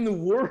why in the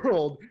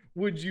world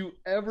would you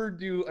ever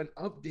do an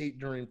update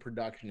during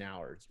production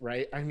hours,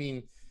 right? I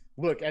mean,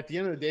 look, at the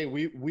end of the day,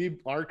 we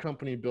our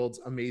company builds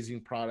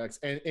amazing products,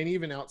 and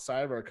even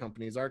outside of our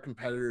companies, our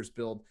competitors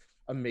build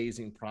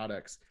amazing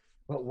products.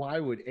 But why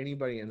would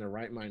anybody in their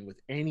right mind with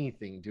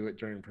anything do it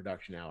during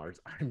production hours?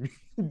 I mean,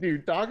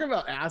 dude, talk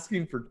about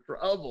asking for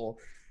trouble.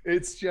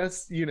 It's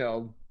just, you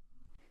know,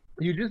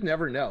 you just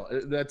never know.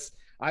 That's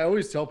I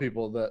always tell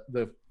people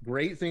the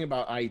great thing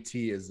about IT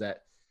is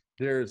that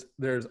there's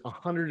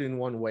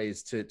 101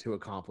 ways to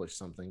accomplish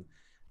something.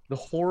 The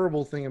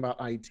horrible thing about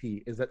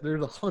IT is that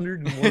there's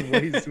 101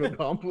 ways to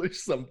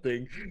accomplish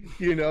something.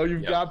 You know,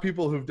 you've Yep. got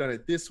people who've done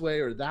it this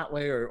way or that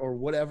way or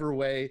whatever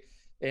way,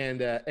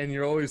 and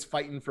you're always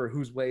fighting for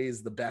whose way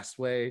is the best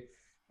way,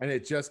 and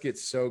it just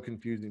gets so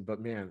confusing. But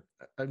man,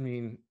 I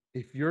mean,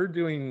 if you're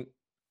doing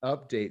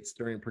updates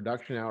during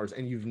production hours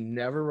and you've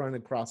never run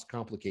across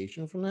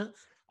complication from that,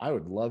 I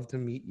would love to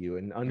meet you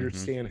and Hmm.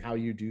 understand how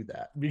you do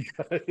that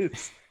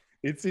because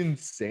it's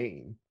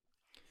insane.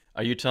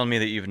 Are you telling me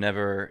that you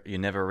never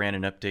ran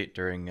an update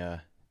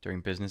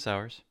during business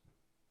hours?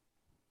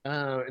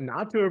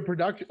 Not to a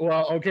production.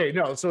 Well, okay,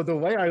 no. So the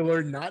way I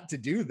learned not to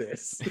do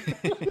this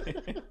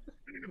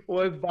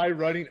was by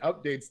running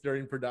updates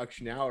during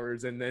production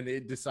hours, and then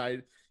it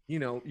decided,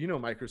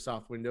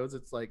 Microsoft Windows.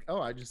 It's like,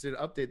 oh, I just did an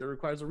update that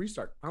requires a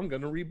restart. I'm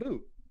gonna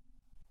reboot.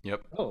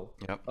 Yep. Oh,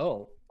 Yep.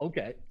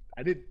 okay.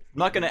 I did. I'm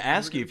not going Was to never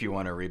ask you gonna if you do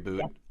want to that.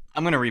 reboot.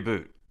 I'm going to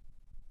reboot.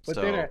 But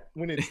then So,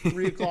 when it's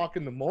 3 o'clock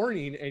in the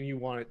morning and you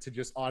want it to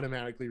just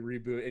automatically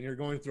reboot, and you're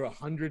going through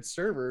 100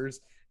 servers,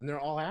 and they're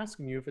all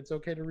asking you if it's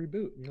okay to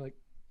reboot, and you're like,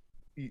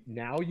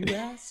 now you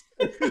ask,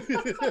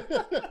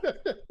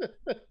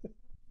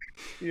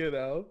 you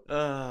know,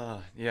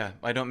 yeah,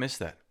 I don't miss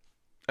that.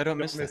 I don't don't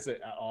miss that. miss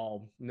it at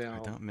all. I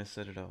No, don't miss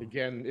it at all.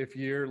 again, if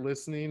you're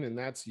listening and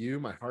that's you,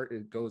 my heart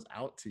it goes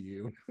out to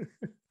you.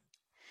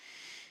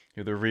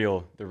 You're the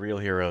real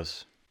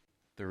heroes.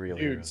 The real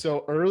Dude, heroes.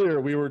 so earlier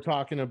we were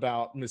talking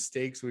about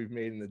mistakes we've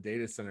made in the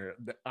data center.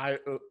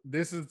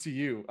 This is to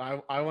you.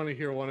 I want to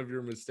hear one of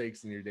your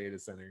mistakes in your data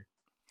center.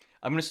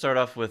 I'm going to start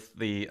off with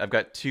I've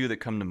got two that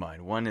come to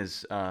mind. One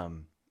is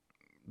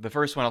the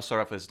first one I'll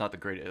start off with is not the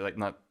great, like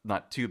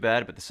not too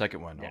bad, but the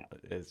second one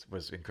Yeah.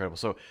 was incredible.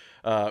 So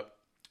uh,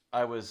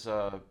 I was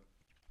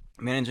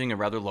managing a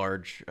rather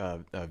large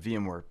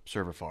VMware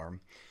server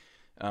farm,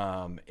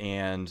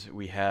 and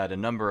we had a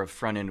number of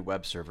front end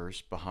web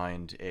servers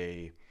behind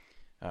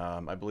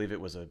I believe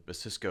it was a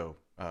Cisco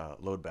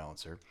load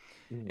balancer,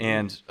 Mhm.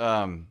 and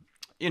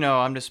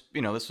I'm just,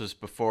 this was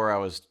before I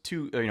was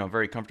too,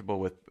 very comfortable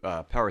with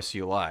Power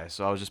CLI,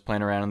 so I was just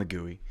playing around in the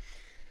GUI.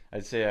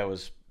 I'd say I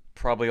was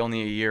probably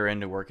only a year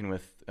into working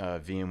with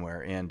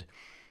VMware, and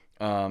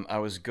I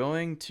was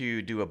going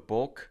to do a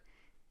bulk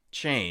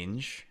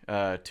change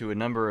to a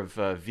number of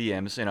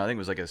VMs. I think it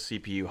was like a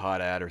CPU hot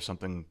add or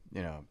something,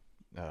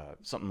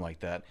 something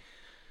like that.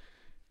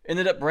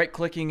 Ended up right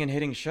clicking and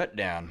hitting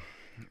shutdown,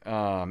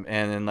 and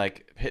then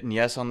like hitting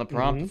yes on the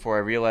prompt Mhm. before I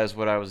realized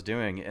what I was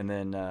doing, and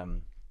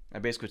then I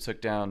basically took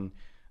down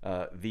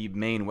the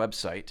main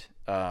website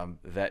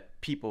that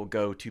people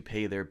go to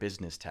pay their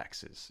business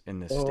taxes in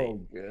this state.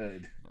 Oh,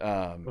 good.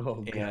 Oh,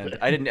 And good.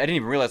 I didn't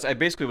even realize. I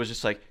basically was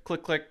just like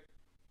click click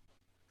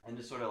and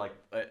just sort of like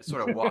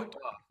sort of walked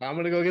I'm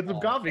gonna go get some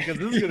off. coffee because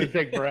this is gonna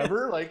take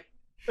forever. Like,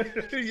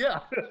 yeah.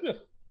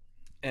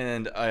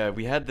 And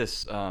we had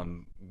this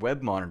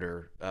web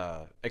monitor,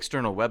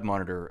 external web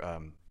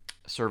monitor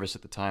service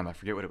at the time. I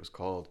forget what it was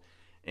called.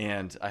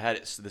 And I had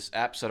this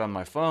app set on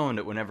my phone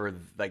that whenever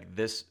like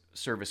this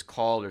service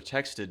called or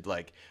texted,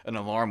 like an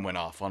alarm went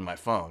off on my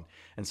phone.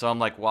 And so I'm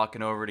like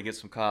walking over to get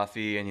some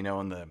coffee, and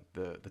in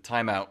the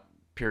timeout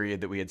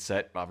period that we had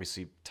set,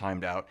 obviously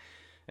timed out,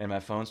 and my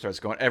phone starts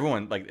going.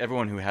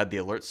 Everyone who had the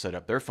alert set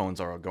up, their phones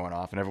are all going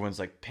off, and everyone's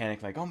like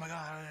panicking, like, "Oh my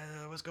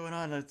god, what's going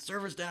on? The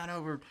server's down.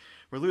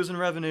 We're losing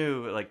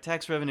revenue, like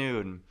tax revenue."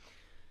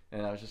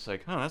 And I was just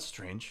like, "Oh, that's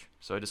strange."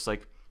 So I just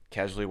like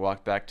casually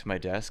walked back to my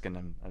desk,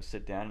 and I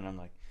sit down, and I'm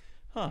like,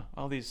 "Huh,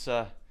 all these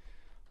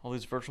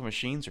virtual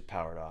machines are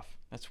powered off.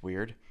 That's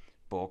weird."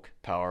 Bulk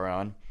power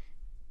on.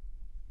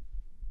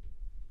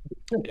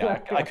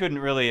 Yeah, I couldn't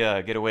really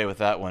get away with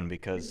that one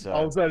because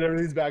All of a sudden,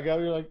 everything's back up.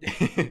 You're like,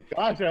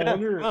 gosh, I yeah,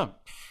 wonder oh,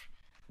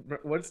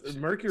 what's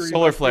Mercury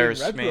solar must be in flares,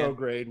 man.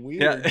 retrograde.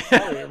 Yeah. Weird.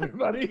 Sorry,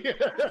 everybody.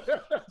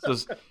 So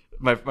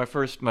my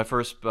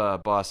first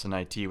boss in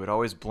IT would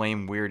always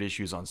blame weird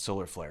issues on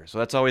solar flares. So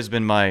that's always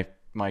been my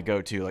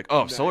go-to. Like,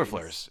 oh, solar Nice.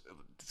 flares.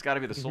 It's got to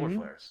be the solar Hmm.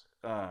 flares.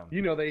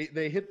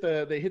 They hit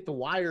the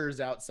wires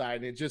outside,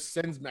 and it just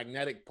sends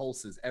magnetic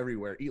pulses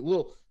everywhere.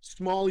 Little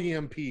small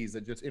EMPs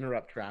that just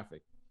interrupt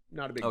traffic.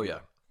 Not a big Oh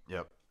yeah,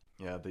 deal.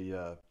 yep,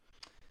 yeah.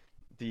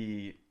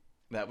 The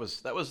that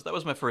was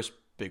my first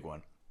big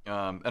one.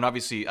 And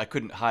obviously I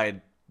couldn't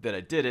hide that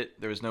I did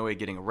it. There was no way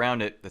getting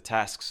around it. The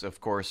tasks,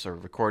 of course, are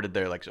recorded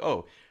there. Like,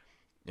 oh,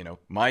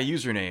 my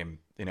username,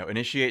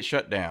 initiate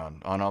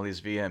shutdown on all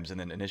these VMs, and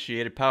then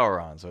initiated power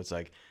on. So it's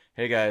like,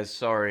 hey guys,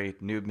 sorry,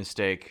 noob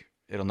mistake.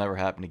 It'll never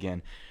happen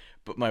again.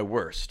 But my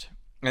worst,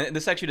 and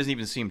this actually doesn't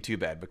even seem too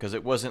bad because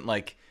it wasn't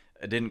like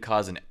it didn't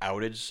cause an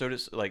outage, so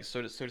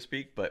to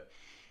speak. But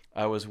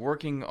I was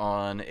working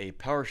on a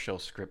PowerShell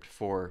script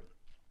for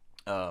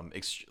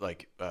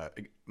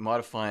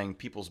modifying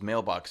people's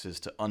mailboxes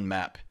to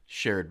unmap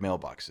shared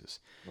mailboxes,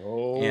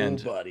 Oh,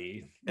 and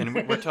buddy.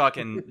 we're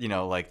talking,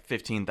 like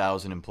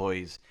 15,000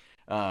 employees,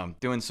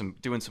 doing some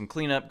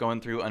cleanup,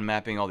 going through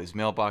unmapping all these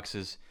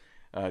mailboxes,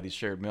 these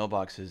shared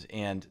mailboxes,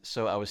 and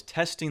so I was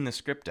testing the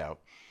script out,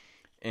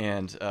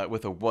 and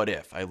with a what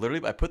if. I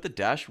put the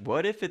dash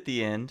what if at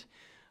the end,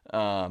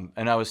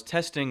 and I was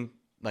testing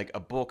like a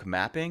bulk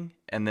mapping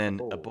and then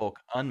a Oh. bulk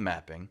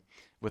unmapping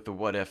with the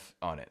what if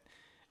on it,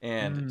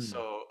 and Mm.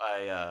 so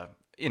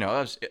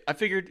I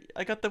figured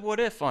I got the what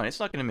if on. It's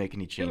not going to make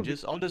any It'll be changes.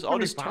 it's I'll gonna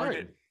be just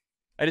target. fine.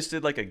 I just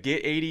did like a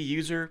get 80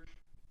 user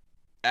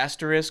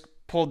asterisk,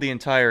 pulled the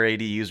entire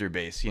 80 user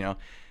base,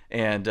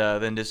 and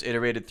then just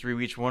iterated through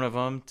each one of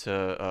them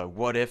to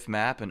what if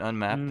map and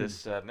unmap Mm.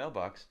 this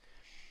mailbox.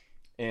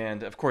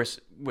 And of course,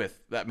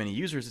 with that many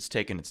users, it's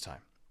taken its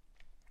time.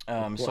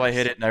 Of So I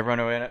hit course. it and I run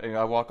away. And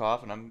I walk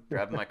off and I'm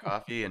grabbing my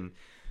coffee,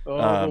 Oh,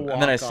 the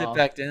and then I walk sit off.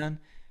 back down.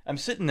 I'm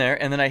sitting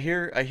there and then I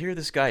hear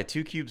this guy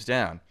two cubes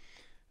down,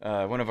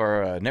 one of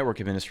our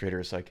network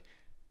administrators, like,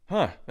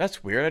 huh,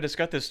 that's weird. I just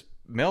got this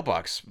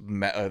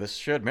this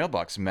shared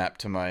mailbox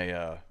mapped to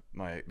my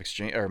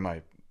exchange or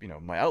my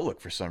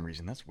Outlook for some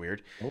reason. That's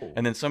weird. Oh.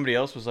 And then somebody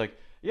else was like,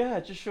 yeah,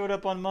 it just showed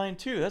up on mine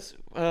too. That's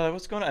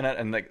what's going on.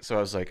 And like, so I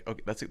was like,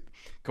 okay, that's a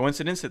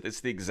coincidence that it's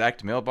the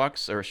exact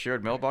mailbox or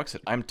shared mailbox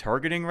that I'm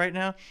targeting right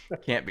now.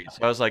 Can't be. So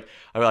I was like,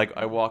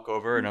 I walk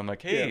over and I'm like,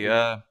 Can't hey,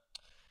 be.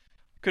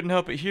 couldn't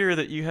help but hear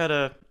that you had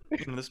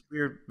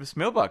this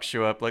mailbox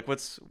show up. Like,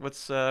 what's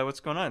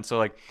going on? So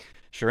like,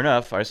 sure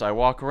enough, I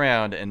walk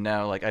around and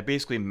now like I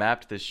basically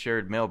mapped this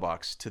shared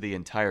mailbox to the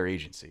entire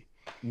agency.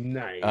 Um,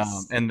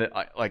 Nice. and the,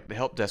 I, like the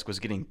help desk was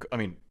getting. I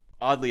mean,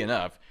 oddly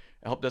enough,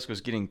 the help desk was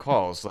getting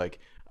calls like,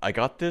 I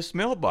got this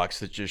mailbox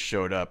that just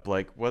showed up.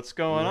 Like, what's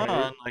going Right.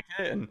 on? Like,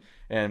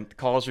 and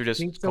calls are I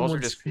think just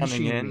someone's coming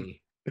fishing in.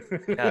 me.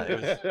 Yeah,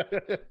 it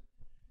was.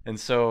 And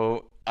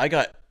so I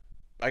got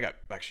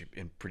actually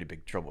in pretty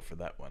big trouble for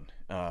that one.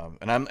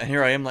 And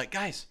here I am like,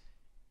 guys,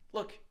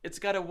 look, it's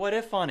got a what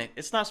if on it.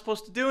 It's not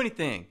supposed to do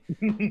anything.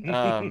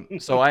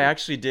 So I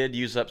actually did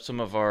use up some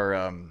of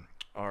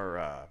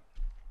our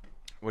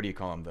what do you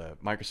call them? The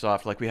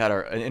Microsoft. Like we had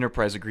an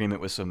enterprise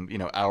agreement with some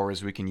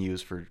hours we can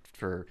use for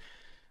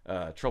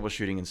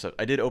troubleshooting and stuff.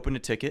 I did open a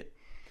ticket,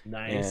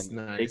 Nice, and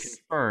they nice.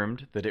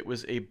 confirmed that it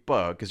was a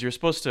bug because you're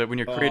supposed to when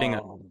you're creating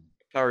a Oh,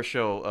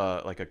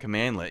 PowerShell like a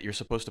commandlet, you're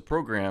supposed to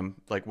program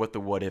like what the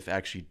what if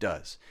actually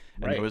does.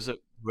 And there right. was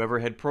whoever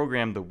had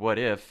programmed the what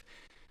if.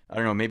 I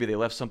don't know, maybe they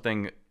left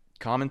something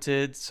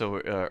commented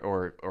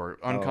or Oh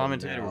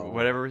uncommented or no.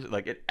 whatever.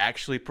 Like it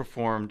actually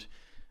performed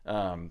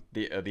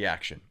the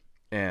action,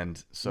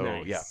 and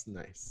so yeah, Nice,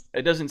 nice.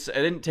 it doesn't. I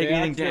didn't take They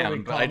anything accidentally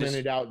down, but I just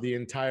commented out the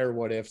entire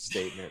what if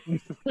statement.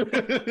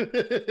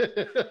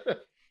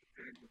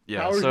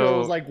 yeah. PowerShell was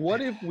So like,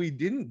 what if we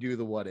didn't do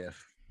the what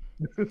if?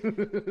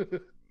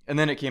 and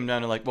then it came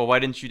down to like, well, why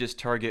didn't you just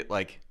target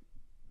like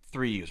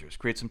 3 users,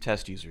 create some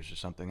test users or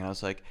something? And I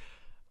was like,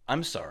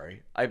 I'm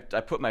sorry. I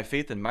put my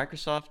faith in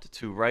Microsoft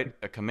to write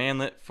a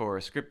commandlet for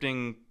a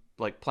scripting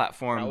like That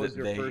platform was that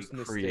your they first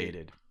mistake.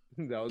 created.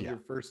 That was Yeah. your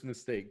first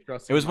mistake. It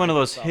Trusting was one of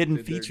those Microsoft hidden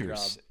did their job.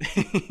 features.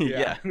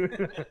 Yeah.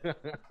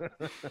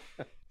 Yeah.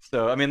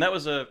 So I mean that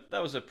was a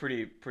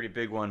pretty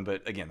big one,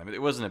 but again, I mean,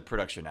 it wasn't a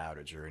production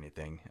outage or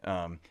anything.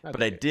 That's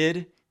But I okay.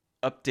 did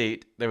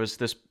update. There was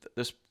this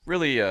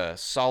really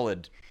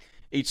solid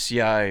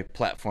HCI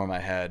platform I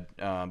had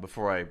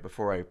before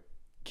I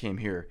came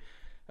here,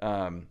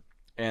 um,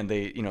 and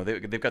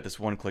they've got this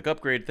one click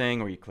upgrade thing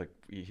where you click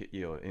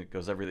it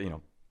goes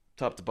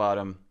top to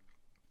bottom,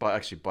 but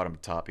actually bottom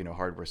to top,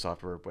 hardware,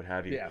 software, what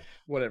have you. Yeah,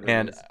 whatever it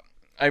And is.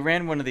 I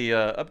ran one of the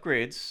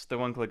upgrades, the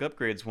one click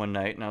upgrades one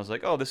night, and I was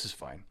like, oh, this is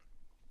fine.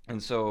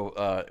 And so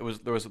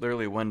there was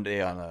literally one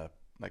day on a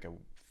like a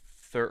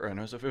third, or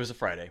no, it was a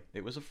Friday.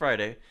 It was a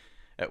Friday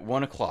at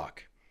 1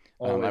 o'clock.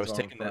 I Always was on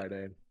taking the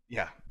Friday.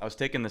 yeah, I was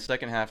taking the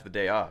second half of the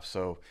day off.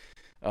 So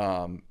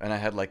and I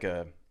had like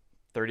a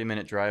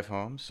 30-minute drive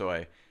home. So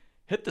I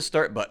hit the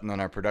start button on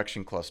our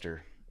production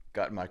cluster,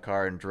 got in my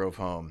car and drove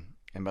home.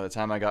 And by the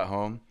time I got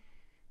home,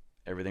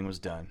 everything was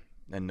done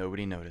and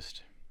nobody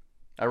noticed.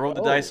 I rolled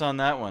the dice Oh, on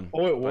that one,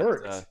 oh, it but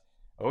worked.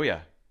 oh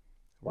yeah,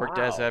 worked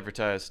as Wow.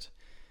 advertised.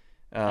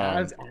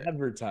 As Um,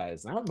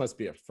 advertised. That must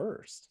be a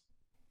first.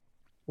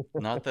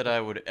 Not that I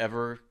would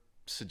ever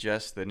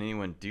suggest that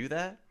anyone do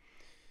that.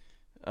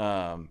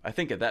 I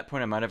think at that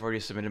point I might have already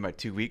submitted my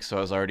 2 weeks, so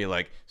I was already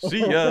like, "See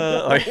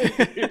ya." Like,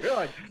 You're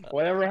like,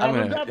 whatever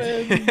I'm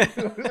happens, gonna.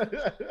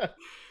 happens.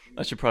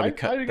 I should probably I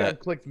cut think I've that.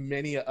 clicked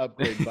many a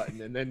upgrade button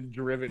and then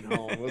driven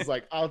home. It was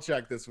like, I'll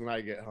check this when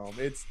I get home.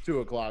 It's 2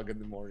 o'clock in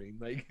the morning.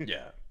 Like,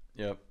 Yeah.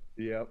 Yep.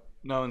 yep.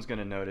 No one's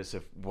gonna notice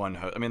if one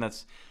host. I mean,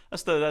 that's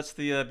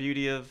the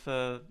beauty of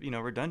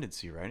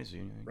redundancy, right? Is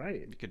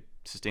Right. you could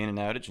sustain an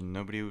outage and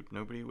nobody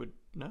would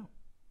know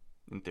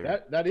in theory.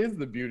 That is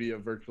the beauty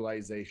of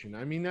virtualization.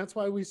 I mean, that's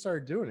why we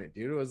started doing it,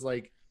 dude. It was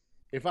like,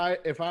 if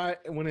I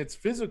when it's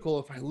physical,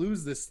 if I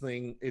lose this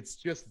thing, it's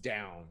just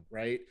down,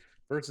 right?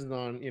 Versus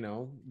on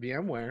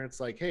VMware,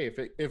 it's like, hey,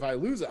 if I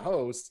lose a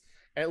host,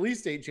 at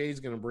least HA is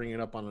going to bring it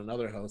up on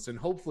another host, and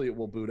hopefully it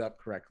will boot up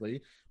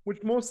correctly,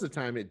 which most of the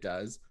time it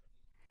does.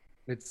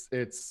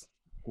 It's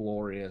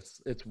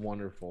glorious. It's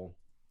wonderful.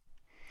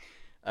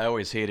 I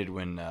always hated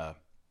when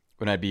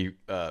I'd be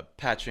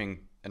patching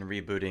and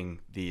rebooting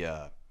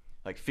the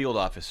like field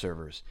office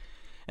servers,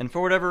 and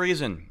for whatever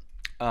reason,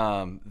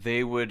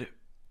 they would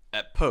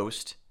at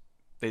post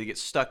they get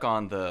stuck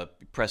on the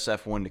press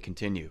F1 to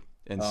continue,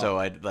 and Oh, so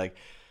I'd like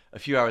a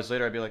few hours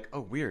later I'd be like, oh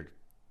weird,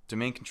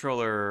 domain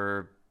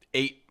controller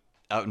 8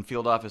 out in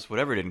field office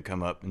whatever didn't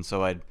come up, and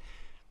so I'd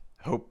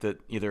hope that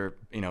either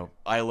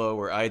ILO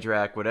or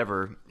iDRAC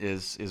whatever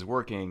is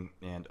working,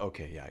 and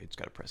okay, yeah, you just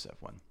got to press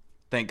F1.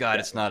 Thank God yeah,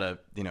 it's not a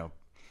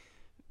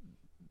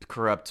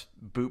corrupt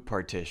boot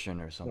partition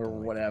or or something like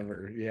that.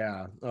 whatever.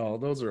 Yeah. Oh,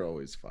 those are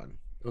always fun.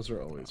 Those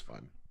are always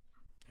fun.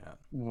 Yeah.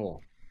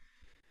 Well,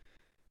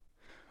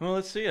 Well,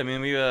 let's see. I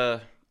mean, I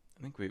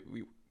think we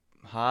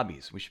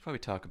hobbies. We should probably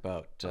talk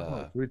about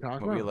oh, can we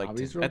talk what we about like to.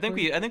 hobbies real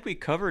quick? I think we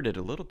covered it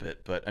a little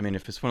bit, but I mean,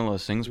 if it's one of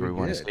those things We where we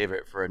want to did. save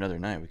it for another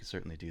night, we can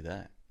certainly do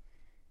that.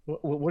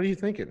 What are you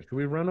thinking? Can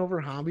we run over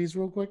hobbies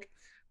real quick?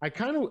 I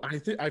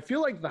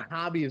feel like the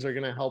hobbies are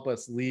going to help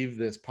us leave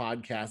this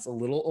podcast a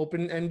little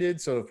open ended.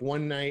 So if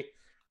one night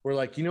we're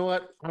like, you know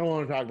what, I don't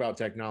want to talk about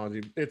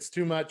technology. It's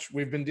too much.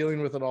 We've been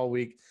dealing with it all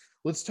week.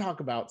 Let's talk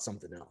about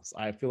something else.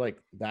 I feel like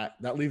that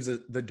leaves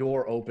the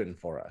door open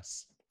for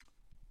us.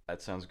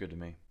 That sounds good to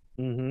me.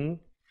 Mm-hmm.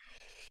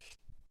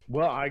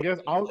 Well, I guess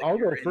Sounds like I'll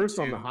go you're first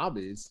on the into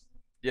hobbies.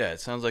 Yeah, it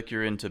sounds like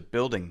you're into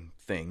building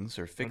things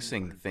or I'm,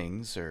 fixing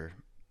things or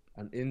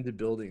I'm into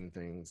building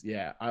things.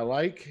 Yeah, I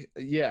like.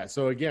 Yeah,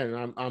 so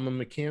again, I'm a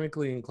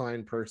mechanically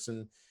inclined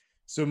person.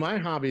 So my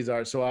hobbies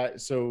are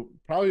so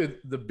probably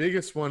the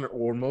biggest one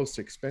or most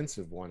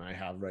expensive one I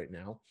have right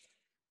now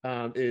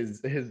is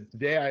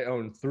today I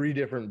own three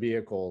different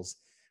vehicles.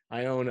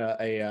 I own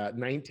a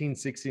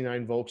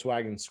 1969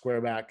 Volkswagen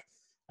Squareback,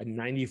 a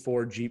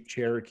 94 Jeep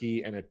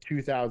Cherokee, and a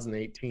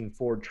 2018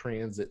 Ford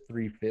Transit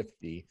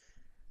 350.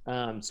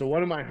 So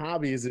one of my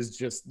hobbies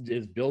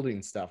is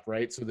building stuff,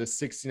 right? So this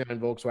 69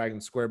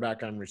 Volkswagen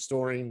Squareback I'm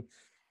restoring.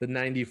 The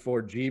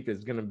 94 Jeep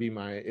is gonna be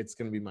my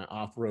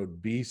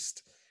off-road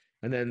beast.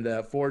 And then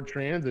the Ford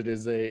Transit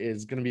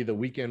is gonna be the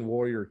weekend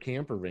warrior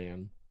camper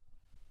van.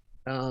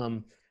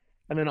 And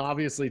then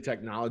obviously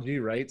technology,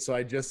 right? So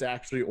I just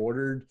actually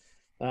ordered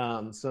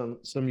some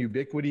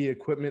Ubiquiti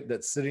equipment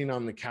that's sitting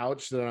on the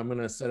couch that I'm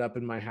gonna set up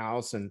in my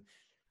house, and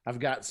I've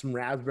got some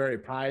Raspberry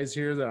Pis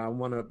here that I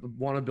want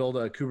to build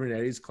a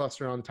Kubernetes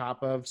cluster on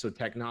top of. So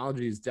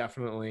technology is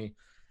definitely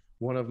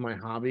one of my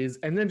hobbies,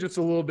 and then just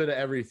a little bit of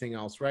everything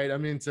else, right?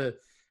 I'm into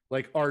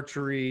like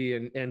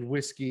archery and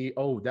whiskey.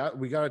 Oh, that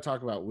we got to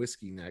talk about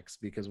whiskey next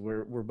because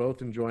we're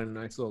both enjoying a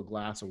nice little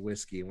glass of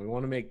whiskey, and we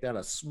want to make that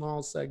a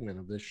small segment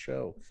of this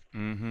show.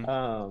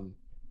 Mm-hmm.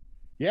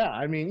 Yeah,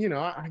 I mean,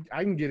 I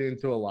can get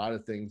into a lot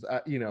of things,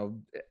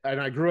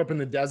 and I grew up in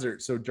the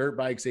desert, so dirt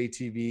bikes,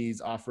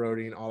 ATVs,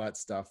 off-roading, all that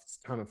stuff. It's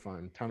a ton of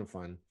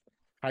fun.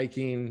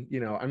 Hiking,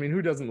 I mean,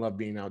 who doesn't love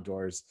being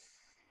outdoors?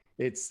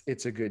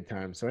 It's a good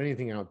time. So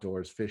anything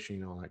outdoors,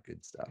 fishing, all that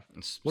good stuff.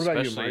 What about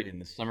you, Especially Mark? in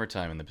the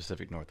summertime in the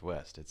Pacific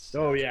Northwest. It's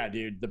Oh yeah,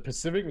 dude. The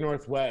Pacific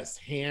Northwest,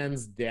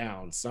 hands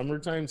down.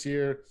 Summertime's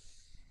here.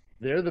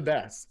 They're the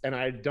best. And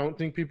I don't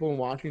think people in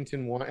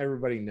Washington want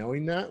everybody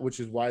knowing that,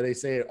 which is why they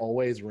say it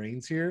always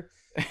rains here.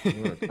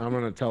 I'm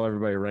gonna tell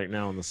everybody right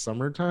now in the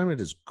summertime, it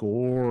is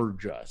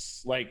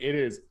gorgeous. Like it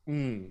is,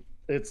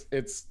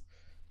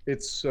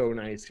 it's so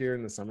nice here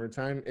in the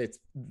summertime. It's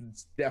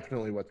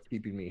definitely what's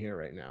keeping me here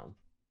right now.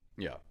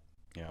 yeah,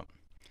 yeah.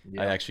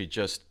 I Yeah. actually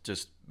just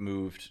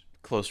moved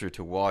closer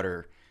to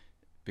water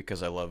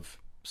because I love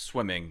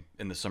swimming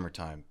in the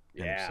summertime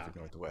in the Yeah. Pacific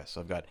Northwest.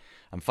 So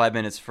I'm 5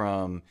 minutes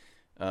from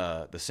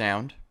the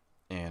Sound,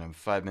 and I'm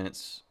 5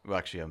 minutes. Well,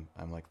 actually,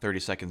 I'm like 30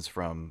 seconds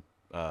from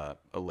a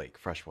lake,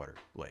 freshwater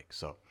lake.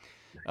 So,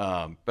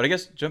 but I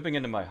guess jumping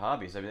into my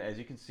hobbies, I mean, as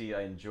you can see,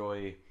 I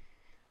enjoy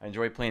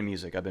playing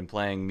music. I've been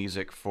playing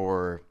music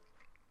for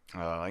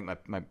like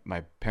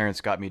my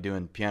parents got me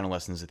doing piano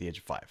lessons at the age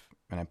of 5,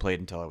 and I played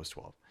until I was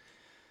 12.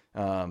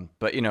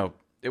 But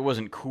it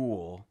wasn't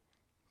cool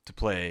to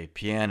play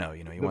piano.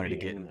 You The wanted to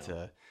get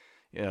piano.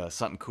 into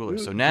something cooler.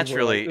 So People are like,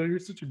 naturally, oh, you're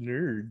such a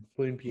nerd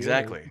playing piano.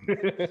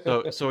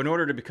 exactly. So in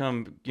order to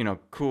become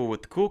cool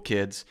with the cool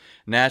kids,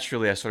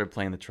 naturally I started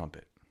playing the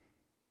trumpet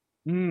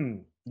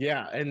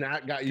Yeah, and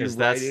that got you because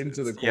right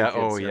into the cool yeah, kid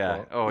oh yeah,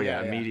 circle. oh yeah,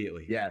 Yeah, yeah.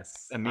 immediately,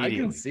 Yes, I can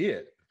immediately. see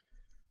it.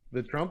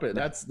 The trumpet.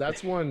 No,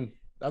 That's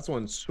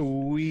one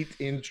sweet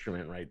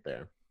instrument right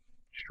there.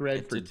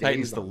 Shred for it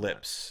tightens days the on that.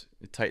 lips.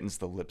 It tightens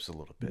the lips a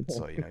little bit,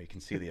 so you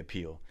can see the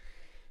appeal.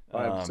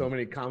 I have so Um,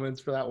 many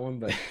comments for that one,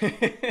 but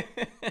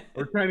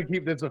we're trying to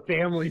keep this a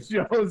family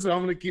show, so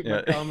I'm going to keep my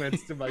yeah.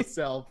 comments to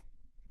myself.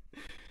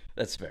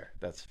 That's fair.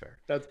 That's fair.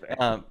 That's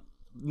fair.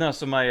 No,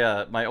 so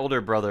my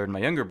older brother and my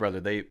younger brother,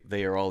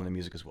 they are all into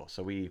music as well.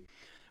 So we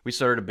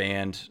started a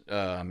band,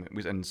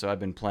 and so I've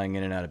been playing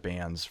in and out of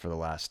bands for the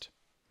last,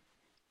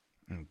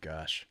 oh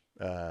gosh,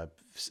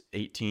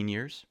 18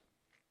 years.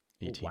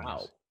 Oh, 18 wow.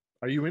 years.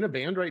 Are you in a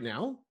band right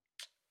now?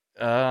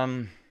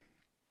 Um,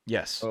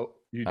 yes, Oh,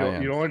 you I don't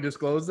am. want to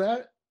disclose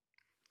that?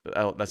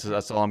 But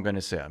that's all I'm going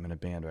to say. I'm in a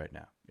band right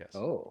now. Yes,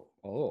 Oh.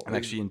 I'm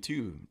actually in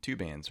two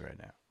bands right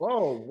now.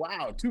 Oh,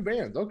 wow. Two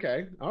bands.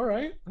 Okay. All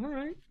right.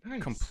 Nice.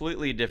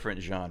 Completely different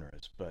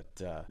genres, but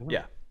Wow.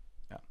 yeah,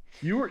 yeah.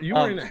 You were in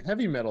Um, a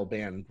heavy metal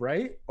band,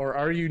 right? Or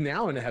are you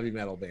now in a heavy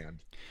metal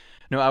band?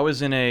 No, I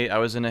was in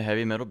a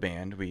heavy metal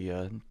band. We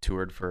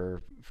toured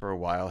for a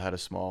while. Had a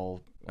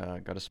small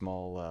got a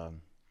small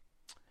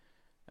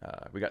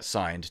we got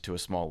signed to a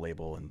small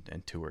label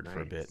and toured for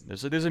a bit.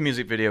 Nice. There's a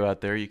music video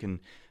out there. You can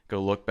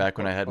go look back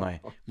when I had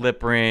my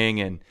lip ring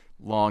and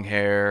long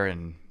hair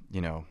and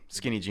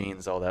skinny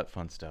jeans, all that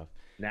fun stuff.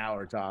 Now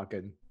we're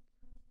talking.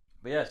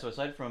 But yeah, so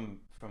aside from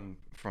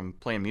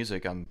playing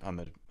music, I'm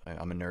a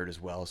nerd as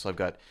well. So I've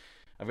got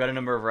a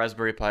number of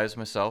Raspberry Pis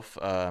myself.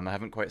 I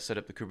haven't quite set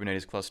up the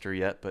Kubernetes cluster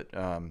yet, but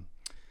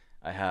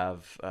I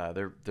have.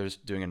 They're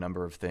doing a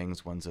number of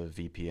things. One's a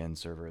VPN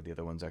server. The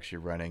other one's actually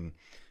running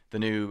the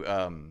new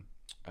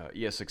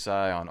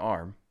ESXi on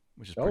ARM,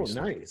 which is Oh, pretty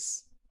slick.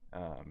 nice.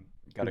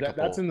 Got a That's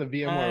couple in the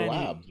VMware tiny,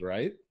 Labs,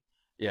 right?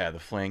 yeah, the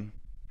Fling,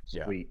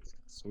 yeah.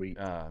 Sweet.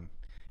 Um,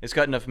 it's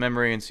got enough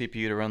memory and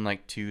CPU to run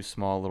like two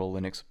small little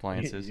Linux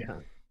appliances Yeah.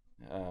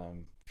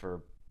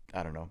 for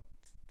I don't know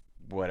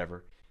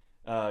whatever.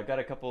 Got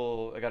a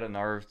couple. I got an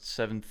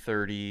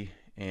R730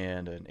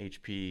 and an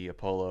HP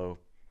Apollo,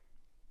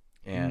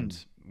 Mm.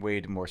 and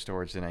way more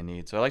storage than I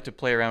need. So I like to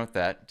play around with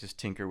that, just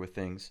tinker with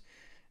things.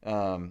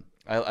 I'm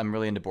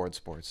really into board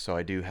sports, so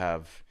I do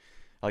have.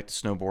 I like to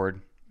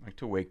snowboard. I like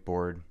to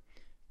wakeboard,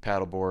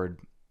 paddleboard.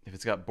 If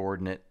it's got board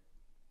in it,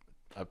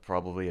 I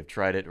probably have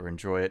tried it or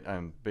enjoy it.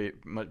 I'm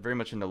very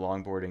much into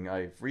longboarding.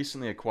 I've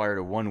recently acquired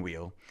a one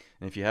wheel,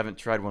 and if you haven't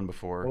tried one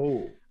before,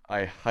 Oh,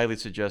 I highly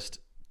suggest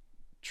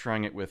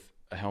trying it with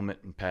a helmet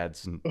and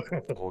pads and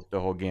the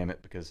whole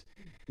gamut because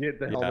get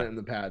the yeah, helmet and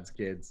the pads,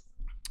 kids.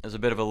 there's a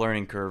bit of a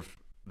learning curve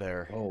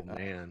there. Oh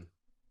man.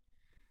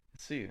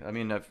 Let's see. I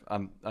mean,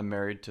 I'm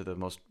married to the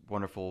most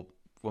wonderful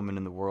woman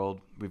in the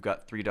world. We've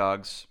got 3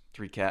 dogs,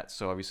 3 cats,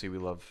 so obviously we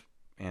love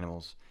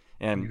animals.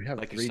 And You have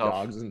like three yourself,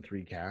 dogs and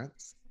 3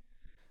 cats?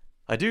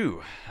 I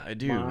do,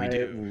 we My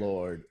do.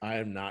 lord, I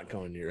am not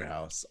going to your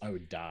house. I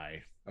would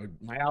die.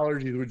 My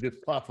allergies would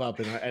just puff up,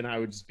 and I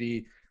would just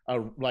be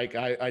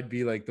I'd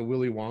be like the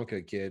Willy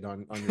Wonka kid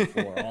on your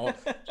floor, all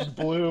just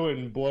blue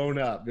and blown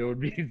up. It would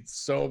be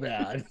so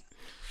bad.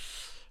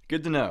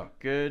 Good to know.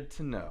 Good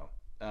to know.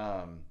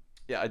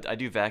 Yeah, I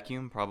do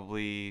vacuum.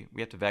 Probably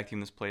we have to vacuum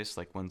this place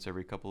like once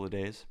every couple of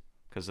days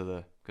because of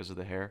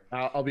the hair.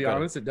 I'll be Got to.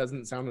 honest, it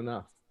doesn't sound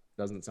enough.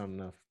 Doesn't sound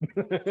enough.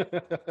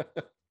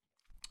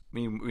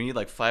 We need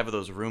like 5 of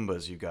those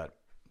Roombas you got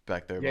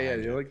back there Yeah,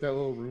 behind you you. like that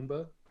little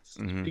Roomba?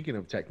 Hmm. Speaking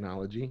of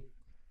technology,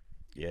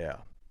 Yeah.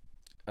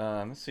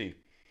 Let's see.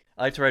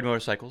 I like to ride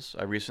motorcycles.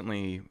 I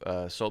recently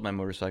sold my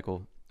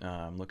motorcycle.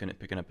 I'm looking at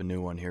picking up a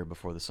new one here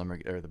before the summer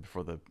or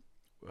before the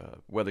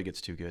weather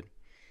gets too good.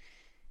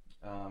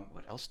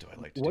 What else do I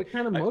like to do? what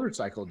kind of I,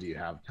 motorcycle do you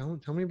have?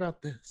 Tell me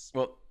about this.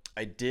 well,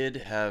 I did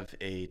have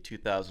a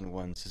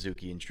 2001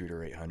 Suzuki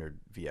Intruder 800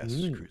 VS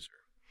Mm.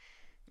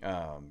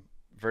 Cruiser.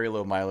 Very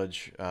low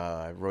mileage.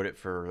 I rode it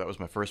that was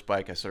my first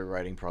bike. I started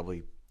riding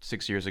probably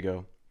 6 years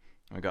ago.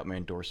 I got my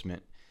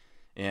endorsement,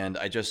 and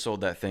I just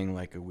sold that thing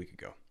like a week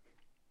ago.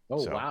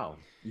 Oh So, wow,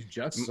 you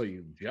just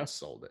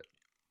sold it.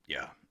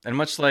 yeah. And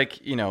much like,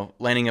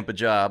 landing up a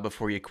job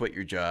before you quit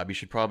your job, you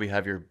should probably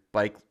have your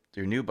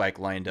new bike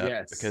lined up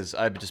Yes. because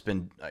I've just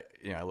been,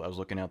 I was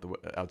looking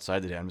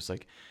outside today. I'm just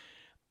like,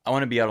 I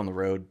want to be out on the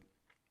road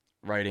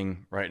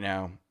riding right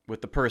now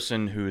with the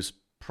person who's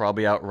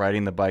probably out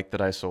riding the bike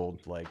that I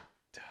sold. Like,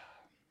 but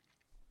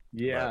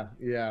Yeah,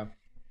 yeah.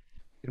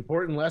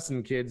 Important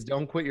lesson, kids.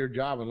 Don't quit your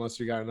job unless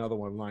you got another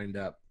one lined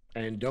up.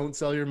 And don't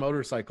sell your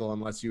motorcycle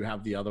unless you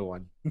have the other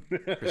one.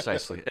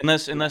 precisely,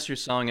 unless you're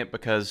selling it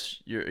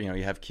because you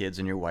have kids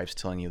and your wife's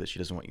telling you that she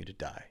doesn't want you to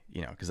die,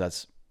 because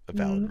that's a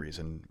valid Mhm.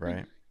 reason, right?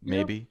 Yep.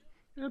 Maybe,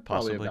 That's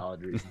probably a possibly.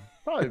 valid reason.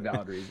 Probably a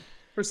valid reason.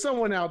 For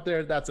someone out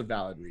there, that's a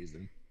valid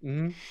reason.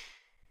 Mhm.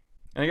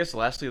 And I guess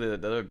lastly, I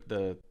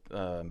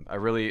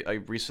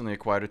recently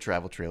acquired a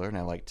travel trailer, and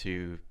I like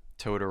to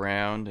tow it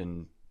around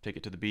and take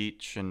it to the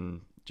beach.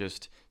 And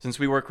just since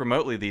we work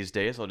remotely these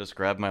days, I'll just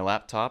grab my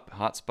laptop,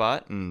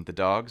 hotspot, and the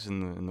dogs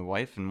and the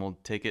wife, and we'll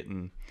take it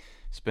and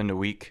spend a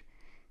week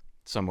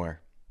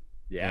somewhere.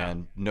 Yeah.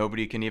 And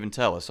nobody can even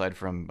tell, aside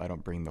from I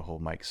don't bring the whole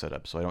mic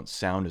setup, so I don't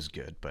sound as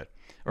good.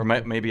 Or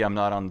maybe I'm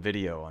not on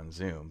video on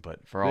Zoom,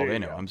 but for all There they you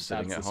know, go. I'm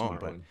sitting That's at the home.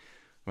 smart But one.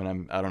 when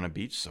I'm out on a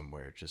beach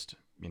somewhere, just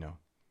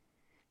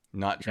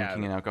not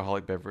drinking Yeah. an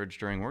alcoholic beverage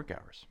during work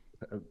hours.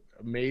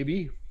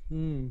 Maybe.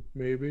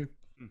 Maybe.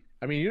 Hmm.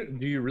 I mean,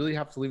 do you really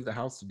have to leave the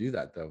house to do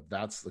that, though?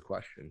 That's the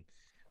question.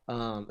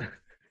 Um,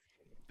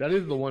 that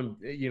is the one,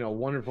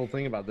 wonderful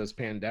thing about this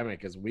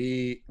pandemic is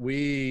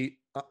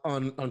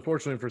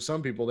unfortunately for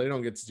some people, they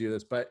don't get to do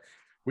this, but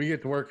we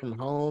get to work from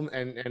home.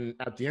 And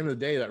at the end of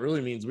the day, that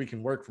really means we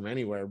can work from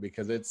anywhere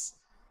because as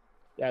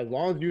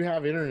long as you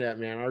have internet,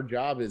 man, our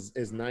job is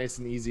nice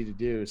and easy to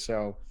do.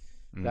 So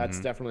that's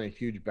Hmm. definitely a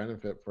huge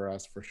benefit for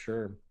us for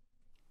sure.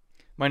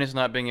 Mine is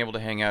not being able to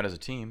hang out as a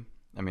team.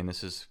 I mean,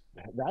 this is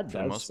That for the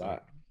does most part.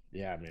 suck.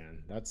 Yeah,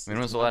 man. When It's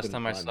was the not last been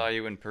time I saw fun.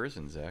 you in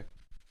person, Zach?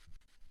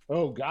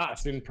 Oh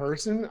gosh, in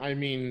person? I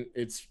mean,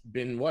 it's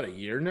been what, a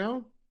year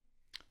now?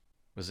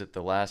 Was it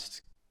the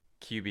last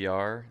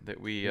QBR that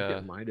I we? think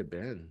it might have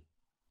been.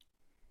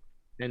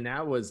 And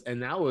that was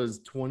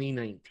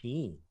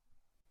 2019.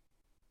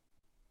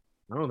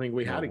 I don't think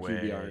we No had a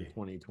QBR in way.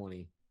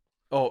 2020.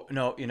 Oh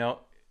no,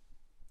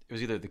 it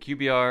was either the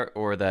QBR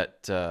or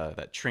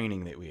that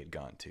training that we had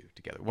gone to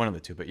together. One of the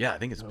two. But yeah, I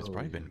think it's Oh,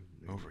 probably been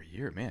over a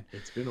year, man.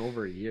 it's been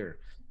over a year.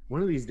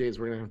 One of these days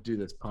we're gonna have to do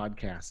this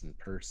podcast in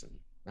person.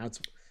 That's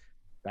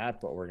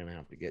what we're gonna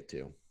have to get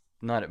to.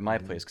 Not at my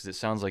Mhm. place because it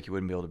sounds like you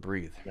wouldn't be able to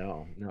breathe.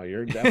 No,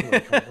 you're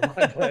definitely coming to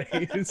my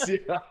place.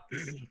 Yeah.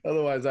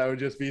 Otherwise, I would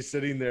just be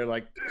sitting there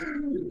like,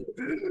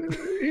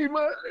 hey,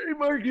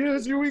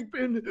 Marcus, your week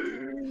been,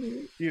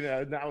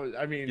 now,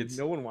 I mean, It's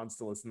no one wants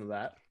to listen to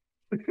that.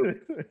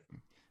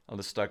 I'll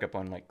just stock up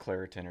on like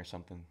Claritin or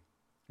something.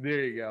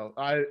 There you go.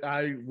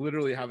 I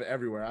literally have it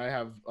everywhere. I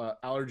have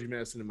allergy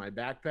medicine in my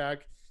backpack,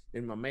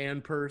 in my man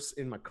purse,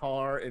 in my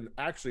car, and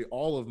actually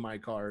all of my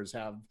cars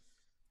have.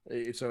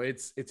 So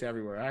it's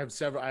everywhere. I have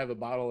several. I have a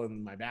bottle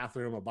in my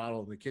bathroom, a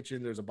bottle in the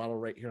kitchen. There's a bottle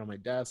right here on my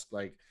desk.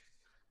 Like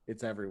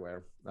it's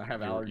everywhere. I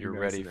have allergy You're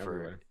ready medicine for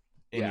everywhere.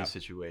 any Yeah,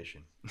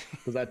 situation.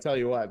 because I tell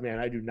you what, man,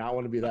 I do not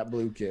want to be that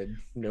blue kid.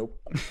 Nope.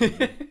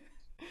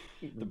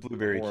 The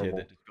blueberry kid Horrible.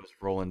 that just goes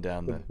rolling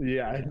down the.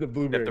 Yeah, the You have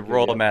blueberry to kid.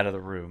 roll Yep. him out of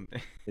the room.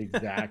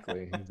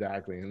 Exactly,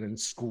 and then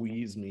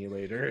squeeze me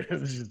later.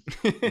 It's just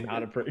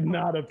not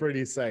a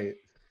pretty sight.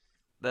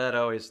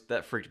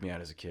 that freaked me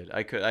out as a kid.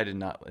 I did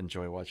not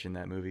enjoy watching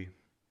that movie.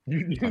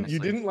 You Honestly,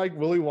 didn't like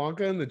Willy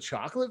Wonka and the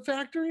Chocolate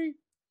Factory?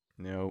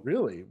 no.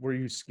 Really? Were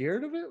you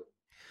scared of it?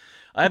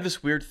 I have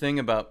this weird thing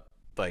about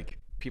like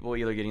people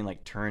either getting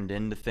like turned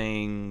into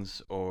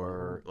things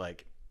or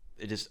like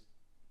it just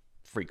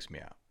freaks me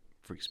out.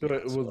 Freaks So me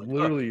it out. So was like,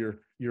 literally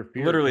your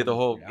fear literally the coming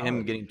to whole him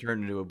reality. getting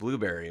turned into a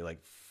blueberry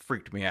like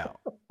freaked me out.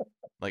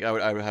 Like I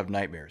would have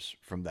nightmares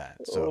from that.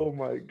 So Oh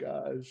my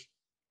gosh.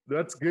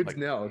 That's good like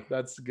to know.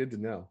 That's good to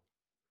know.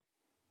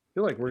 I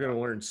feel like we're yeah gonna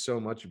learn so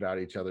much about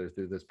each other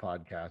through this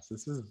podcast.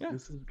 yeah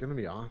This is gonna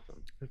be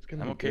awesome. It's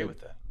gonna I'm be okay good. with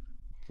that.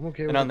 I'm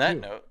okay And with on it that too.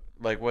 note,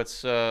 like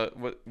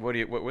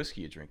what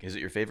whiskey you drink? Is it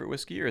your favorite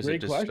whiskey or is it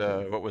Great just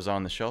question. what was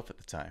on the shelf at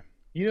the time?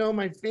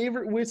 My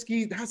favorite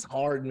whiskey, that's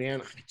hard,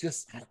 man. I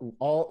just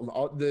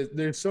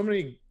there's so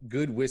many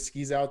good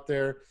whiskeys out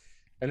there,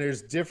 and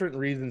there's different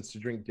reasons to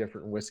drink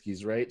different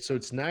whiskeys, right? So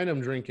tonight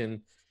I'm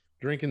drinking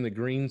the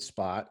Green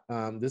Spot.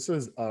 This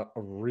is a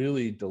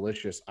really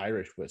delicious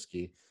Irish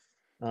whiskey.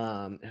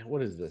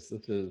 What is this?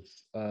 This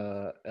is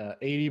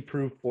 80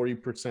 proof,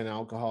 40%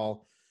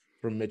 alcohol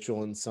from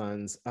Mitchell and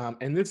Sons.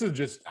 And this is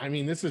just, I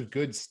mean, this is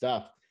good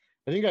stuff.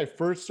 I think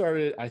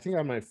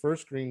on my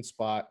first Green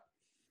Spot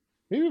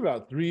maybe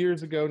about 3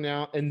 years ago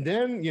now. And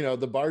then,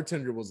 the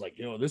bartender was like,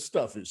 this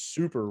stuff is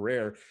super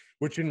rare,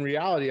 which in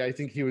reality, I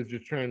think he was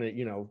just trying to,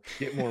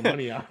 get more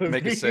money out of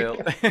Make a me. sale.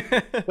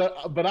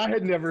 but I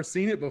had never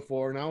seen it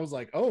before. And I was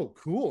like, oh,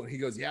 cool. And he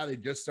goes, yeah, they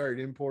just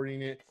started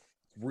importing it.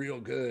 It's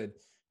real good.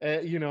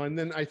 And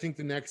then I think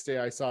the next day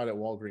I saw it at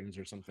Walgreens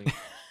or something.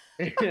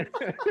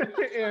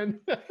 and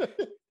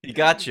He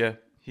got you.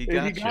 He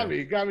and he got got you. me.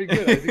 He got me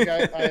good. I think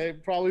I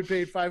probably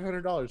paid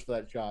 $500 for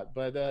that shot,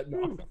 but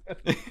no.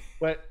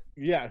 But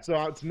yeah,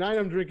 so tonight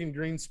I'm drinking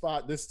Green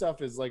Spot. This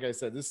stuff is, like I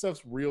said, this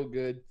stuff's real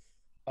good.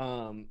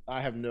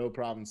 I have no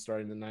problem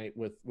starting the night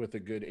with a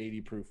good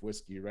 80 proof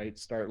whiskey, right?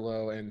 Start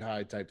low and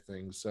high type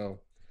thing. So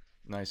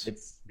Nice.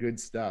 it's good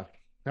stuff.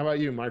 How about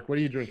you, Mark? What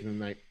are you drinking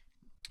tonight?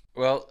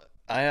 Well,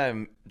 I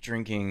am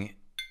drinking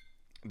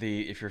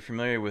if you're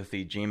familiar with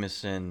the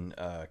Jameson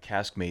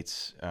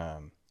Caskmates,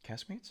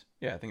 Caskmates?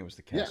 Yeah, I think it was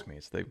the Yeah.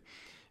 Caskmates.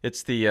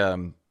 It's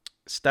the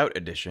Stout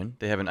edition.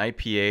 They have an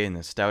IPA in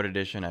the Stout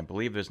edition. I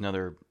believe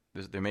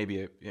there may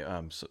be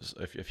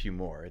a few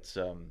more. It's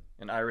an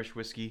Irish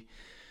whiskey.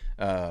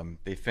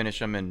 They finish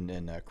them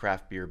in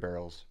craft beer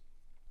barrels.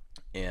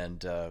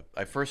 And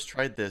I first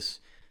tried this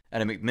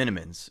at a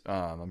McMenamins.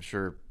 I'm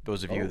sure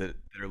those of you Oh. that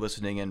are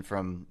listening in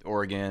from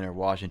Oregon or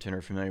Washington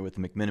are familiar with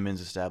the McMenamins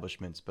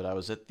establishments. But I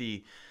was at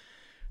the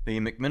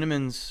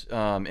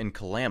McMenamins in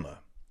Kalama,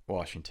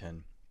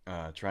 Washington,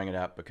 trying it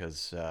out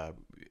because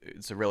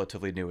it's a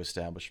relatively new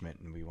establishment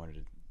and we wanted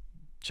to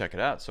check it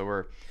out.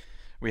 So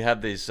we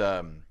have these.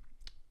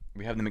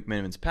 We have the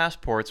McMenamins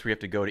passports. We have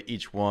to go to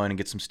each one and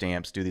get some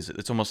stamps. Do these.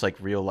 It's almost like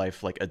real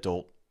life, like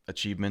adult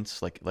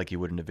achievements, like you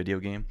would in a video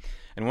game.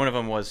 And one of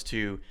them was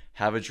to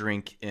have a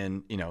drink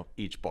in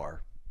each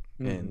bar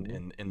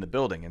Mm-hmm. in the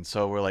building. And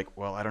so we're like,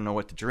 well, I don't know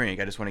what to drink.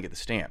 I just want to get the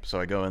stamp. So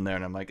I go in there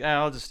and I'm like,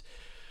 I'll just.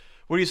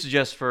 What do you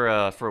suggest for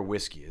a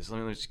whiskey?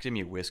 Let me just give me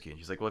a whiskey. And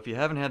she's like, well, if you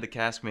haven't had the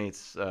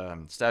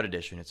Caskmates Stout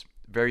Edition, it's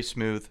very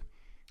smooth.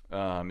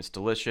 It's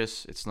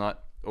delicious. It's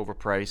not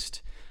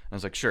overpriced. And I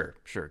was like, sure,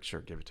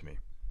 give it to me.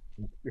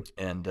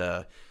 And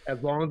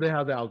As long as they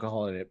have the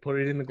alcohol in it, put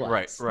it in the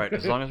right, glass. right.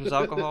 As long as there's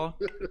alcohol,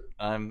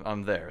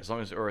 I'm there. As long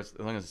as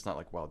it's not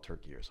like wild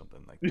turkey or something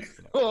like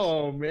that.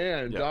 Oh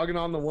man, Yeah. dogging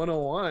on the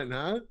 101,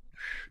 huh?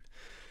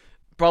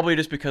 Probably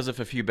just because of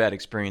a few bad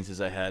experiences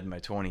I had in my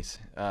 20s.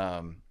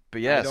 But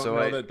I yeah, don't so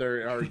know that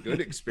there are good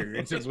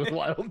experiences with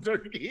wild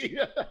turkey.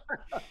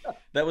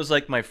 that was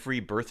like my free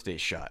birthday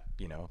shot.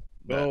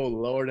 That Oh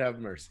Lord, have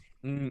mercy.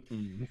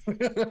 Mm-mm.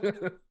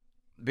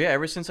 But yeah,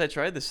 ever since I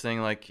tried this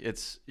thing, like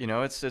it's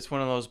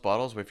one of those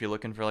bottles where if you're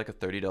looking for like a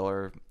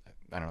 $30,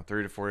 I don't know,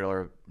 $30 to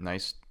 $40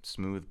 nice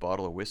smooth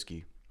bottle of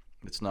whiskey,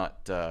 it's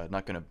not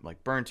gonna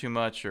like burn too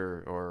much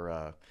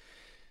or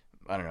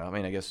I don't know. I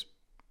mean, I guess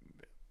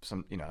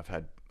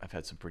I've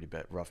had some pretty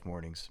bad rough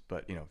mornings,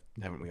 but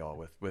haven't we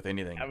all with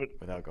anything haven't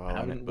with alcohol in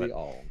haven't it? we But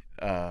all?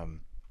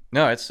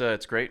 no,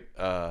 it's great.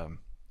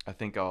 I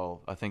think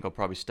I'll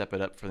probably step it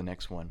up for the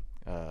next one.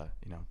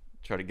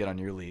 Try to get on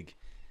your league,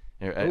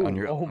 on Oh,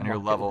 your oh on your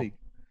my level. league.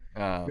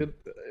 Um, Good.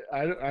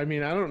 I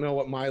mean, I don't know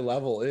what my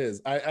level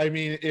is. I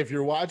mean, if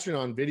you're watching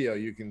on video,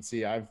 you can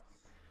see I'm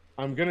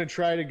gonna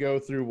try to go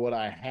through what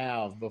I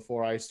have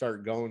before I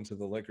start going to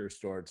the liquor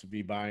store to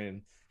be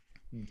buying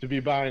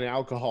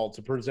alcohol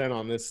to present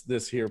on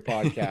this here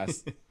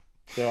podcast.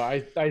 So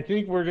I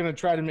think we're gonna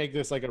try to make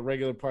this like a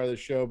regular part of the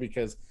show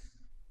because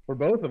for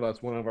both of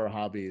us, one of our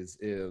hobbies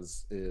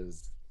is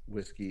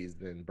whiskeys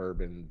and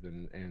bourbons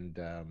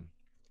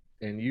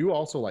and you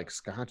also like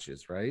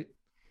scotches, right?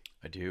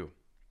 I do.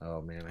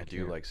 Oh man, I I do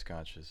can't. like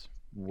scotches.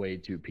 Way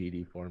too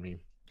peaty for me.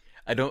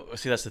 I don't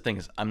see. That's the thing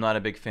is, I'm not a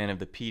big fan of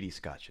the peaty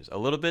scotches. A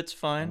little bit's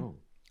fine,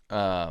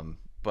 Oh,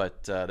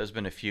 but there's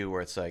been a few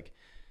where it's like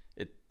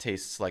it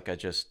tastes like I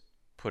just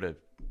put a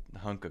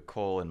hunk of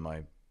coal in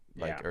my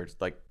yeah. or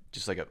like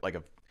just like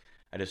a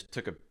I just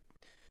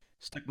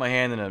stuck my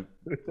hand in a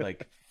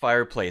like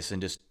fireplace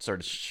and just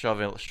started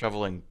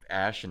shoveling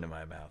ash into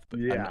my mouth. But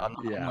Yeah, I'm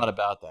yeah. not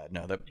about that.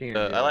 No, Can't do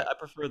it. I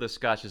prefer the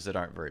scotches that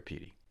aren't very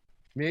peaty.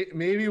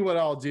 Maybe what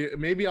I'll do,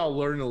 maybe I'll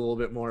learn a little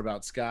bit more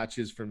about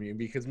scotches from you,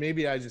 because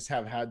maybe I just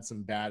have had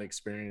some bad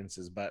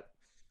experiences. But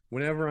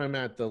whenever I'm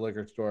at the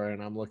liquor store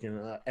and I'm looking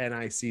and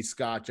I see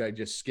scotch, I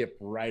just skip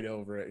right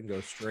over it and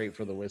go straight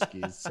for the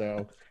whiskeys.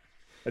 So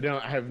I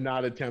have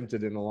not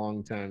attempted in a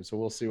long time. So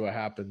we'll see what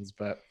happens.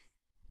 But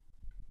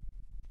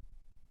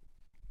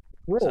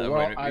cool. So,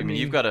 Well, I I mean, mean,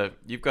 you've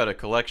got a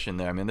collection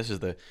there. I mean, I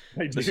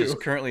this is do.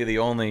 currently the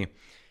only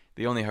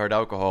hard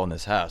alcohol in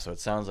this house. So it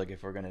sounds like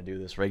if we're gonna do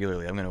this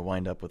regularly, I'm gonna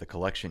wind up with a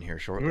collection here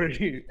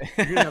shortly.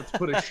 You're gonna have to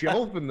put a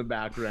shelf in the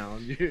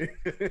background.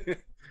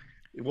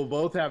 We'll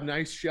both have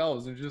nice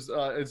shelves, and just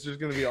it's just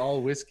gonna be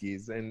all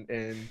whiskeys,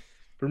 and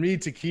for me,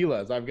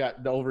 tequilas. I've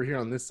got over here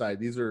on this side.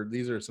 These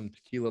are some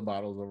tequila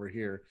bottles over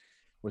here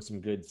with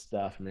some good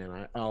stuff, man.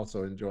 I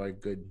also enjoy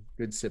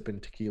good sipping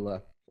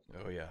tequila.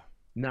 Oh yeah,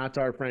 Not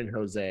our friend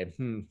Jose.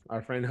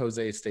 Our friend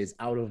Jose stays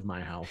out of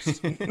my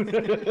house.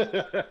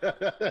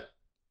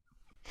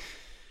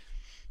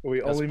 We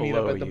that's only meet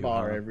up below at the you,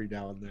 bar huh? every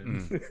now and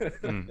Mm,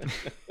 then. mm,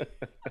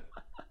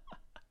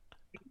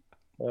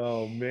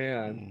 Oh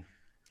man. mm.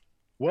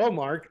 Well,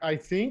 Mark, I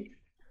think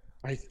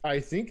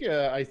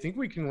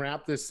we can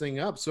wrap this thing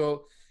up.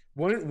 So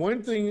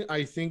one thing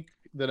I think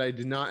that I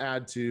did not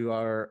add to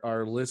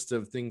our list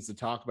of things to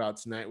talk about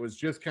tonight was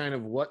just kind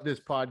of what this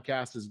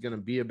podcast is going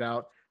to be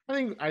about.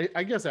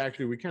 I guess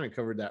actually we kind of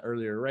covered that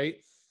earlier, right?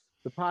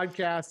 The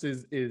podcast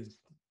is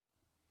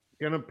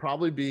going to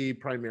probably be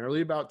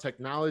primarily about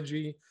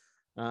technology.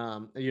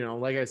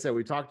 Like I said,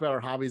 we talked about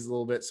our hobbies a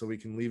little bit, so we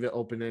can leave it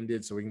open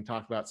ended, so we can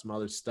talk about some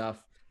other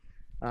stuff.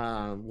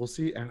 We'll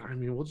see, and I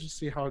mean, we'll just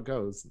see how it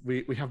goes.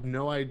 We have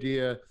no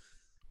idea,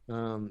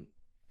 even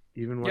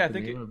Yeah, what I the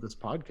think name of this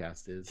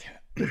podcast is.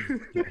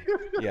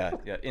 yeah.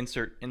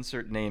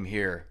 Insert name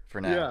here for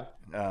now.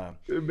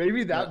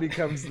 Maybe that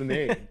becomes the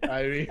name.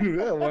 I mean,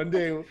 one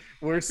day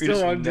we're just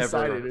still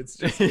undecided. never- It's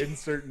just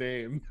insert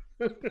name.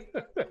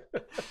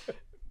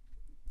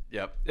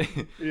 Yep.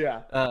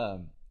 Yeah.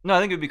 No, I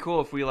think it'd be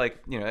cool if we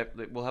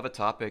we'll have a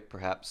topic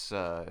perhaps,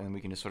 and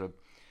we can just sort of,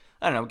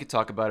 I don't know, we could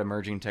talk about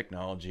emerging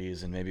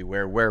technologies and maybe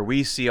where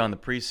we see on the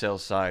pre-sale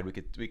side. We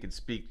could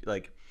speak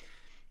like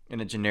in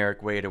a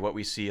generic way to what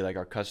we see like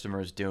our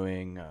customers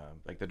doing,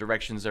 like the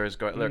directions they're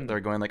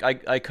going. Like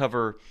I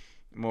cover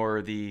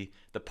more the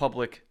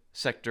public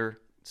sector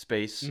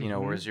space,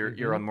 whereas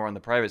you're on more on the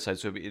private side.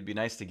 So it'd be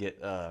nice to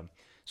get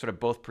sort of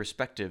both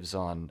perspectives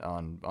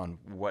on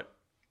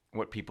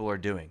what people are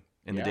doing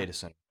in the data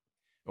center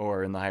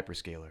or in the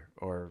hyperscaler,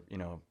 or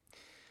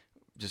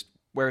just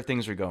where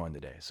things are going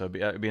today. So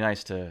it'd be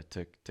nice to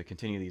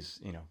continue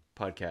these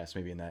podcasts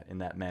maybe in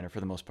that manner for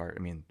the most part.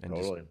 I mean, and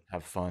Totally. just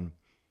have fun,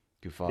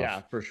 goof off.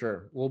 Yeah, for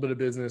sure. A little bit of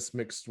business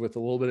mixed with a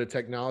little bit of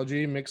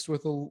technology, mixed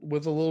with a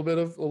little bit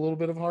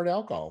of hard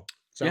alcohol.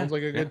 Yeah, Sounds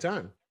like a yeah. good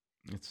time.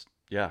 It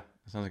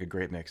sounds like a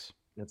great mix.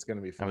 It's gonna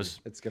be fun.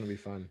 It's gonna be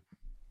fun.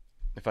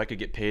 If I could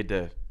get paid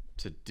to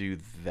do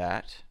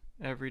that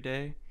every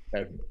day.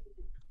 Okay.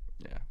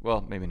 Yeah,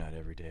 well, maybe not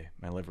every day.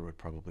 My liver would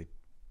probably.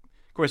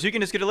 Of course, you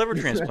can just get a liver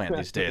transplant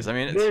these days. I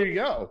mean, There you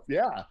go.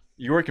 Yeah.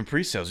 you work in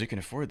pre-sales, you can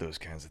afford those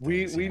kinds of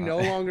things. We no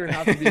longer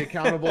have to be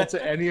accountable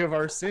to any of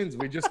our sins.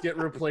 We just get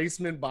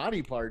replacement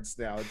body parts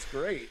now. It's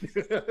great.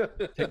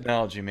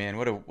 Technology, man.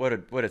 What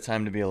a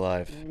time to be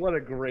alive. What a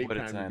great What a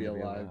time to time be to be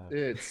alive. alive.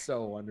 It's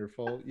so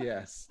wonderful.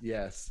 Yes,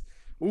 yes.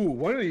 Ooh,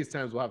 one of these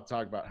times we'll have to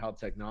talk about how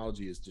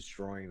technology is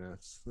destroying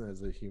us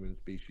as a human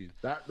species.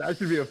 That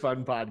should be a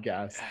fun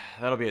podcast.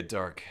 That'll be a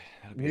dark.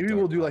 Maybe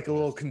we'll do like a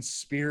little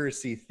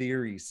conspiracy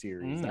theory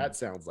series. Mm. That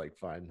sounds like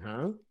fun,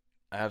 huh?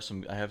 I have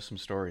some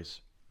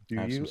stories. Do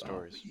I have you? some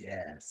stories. Oh,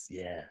 yes,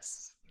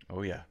 yes.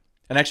 Oh yeah.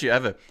 And actually,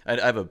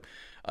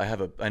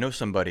 I know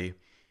somebody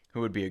who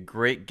would be a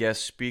great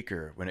guest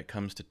speaker when it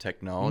comes to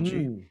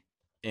technology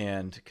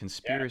and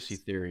conspiracy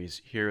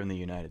theories here in the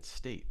United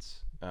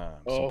States.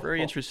 Some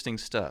very interesting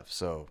stuff.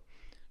 So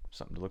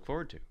something to look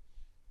forward to.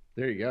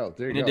 There you go.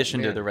 In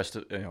addition to the rest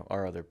of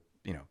our other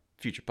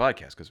future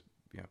podcasts, because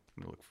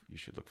you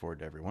should look forward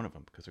to every one of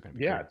them because they're going to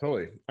be great.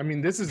 Totally. I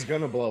mean, this is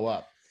going to blow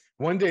up.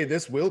 One day,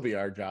 this will be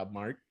our job,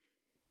 Mark.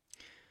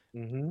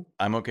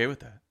 I'm okay with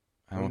that.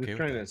 I'm just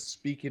trying to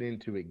speak it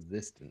into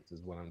existence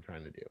is what I'm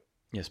trying to do.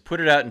 Yes, put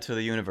it out into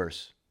the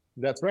universe.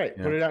 That's right.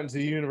 Yeah. Put it out into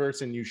the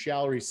universe and you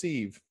shall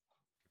receive.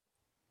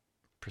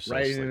 Precisely.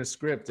 Write it in a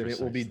script and it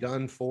will be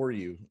done for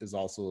you is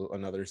also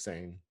another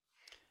saying.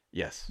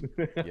 Yes.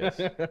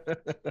 Yes.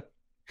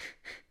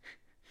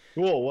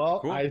 Cool.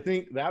 Well, I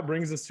think that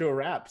brings us to a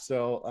wrap.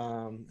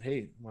 So,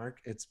 hey, Mark,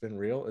 it's been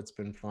real. It's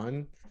been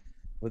fun.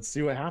 Let's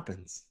see what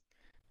happens.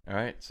 All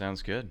right.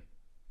 Sounds good.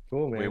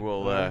 Cool, man. We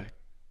will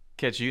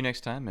catch you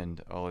next time, and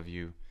all of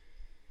you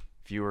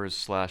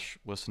viewers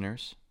 /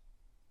 listeners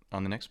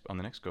on the next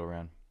go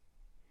around.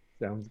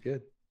 Sounds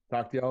good.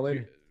 Talk to y'all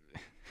later.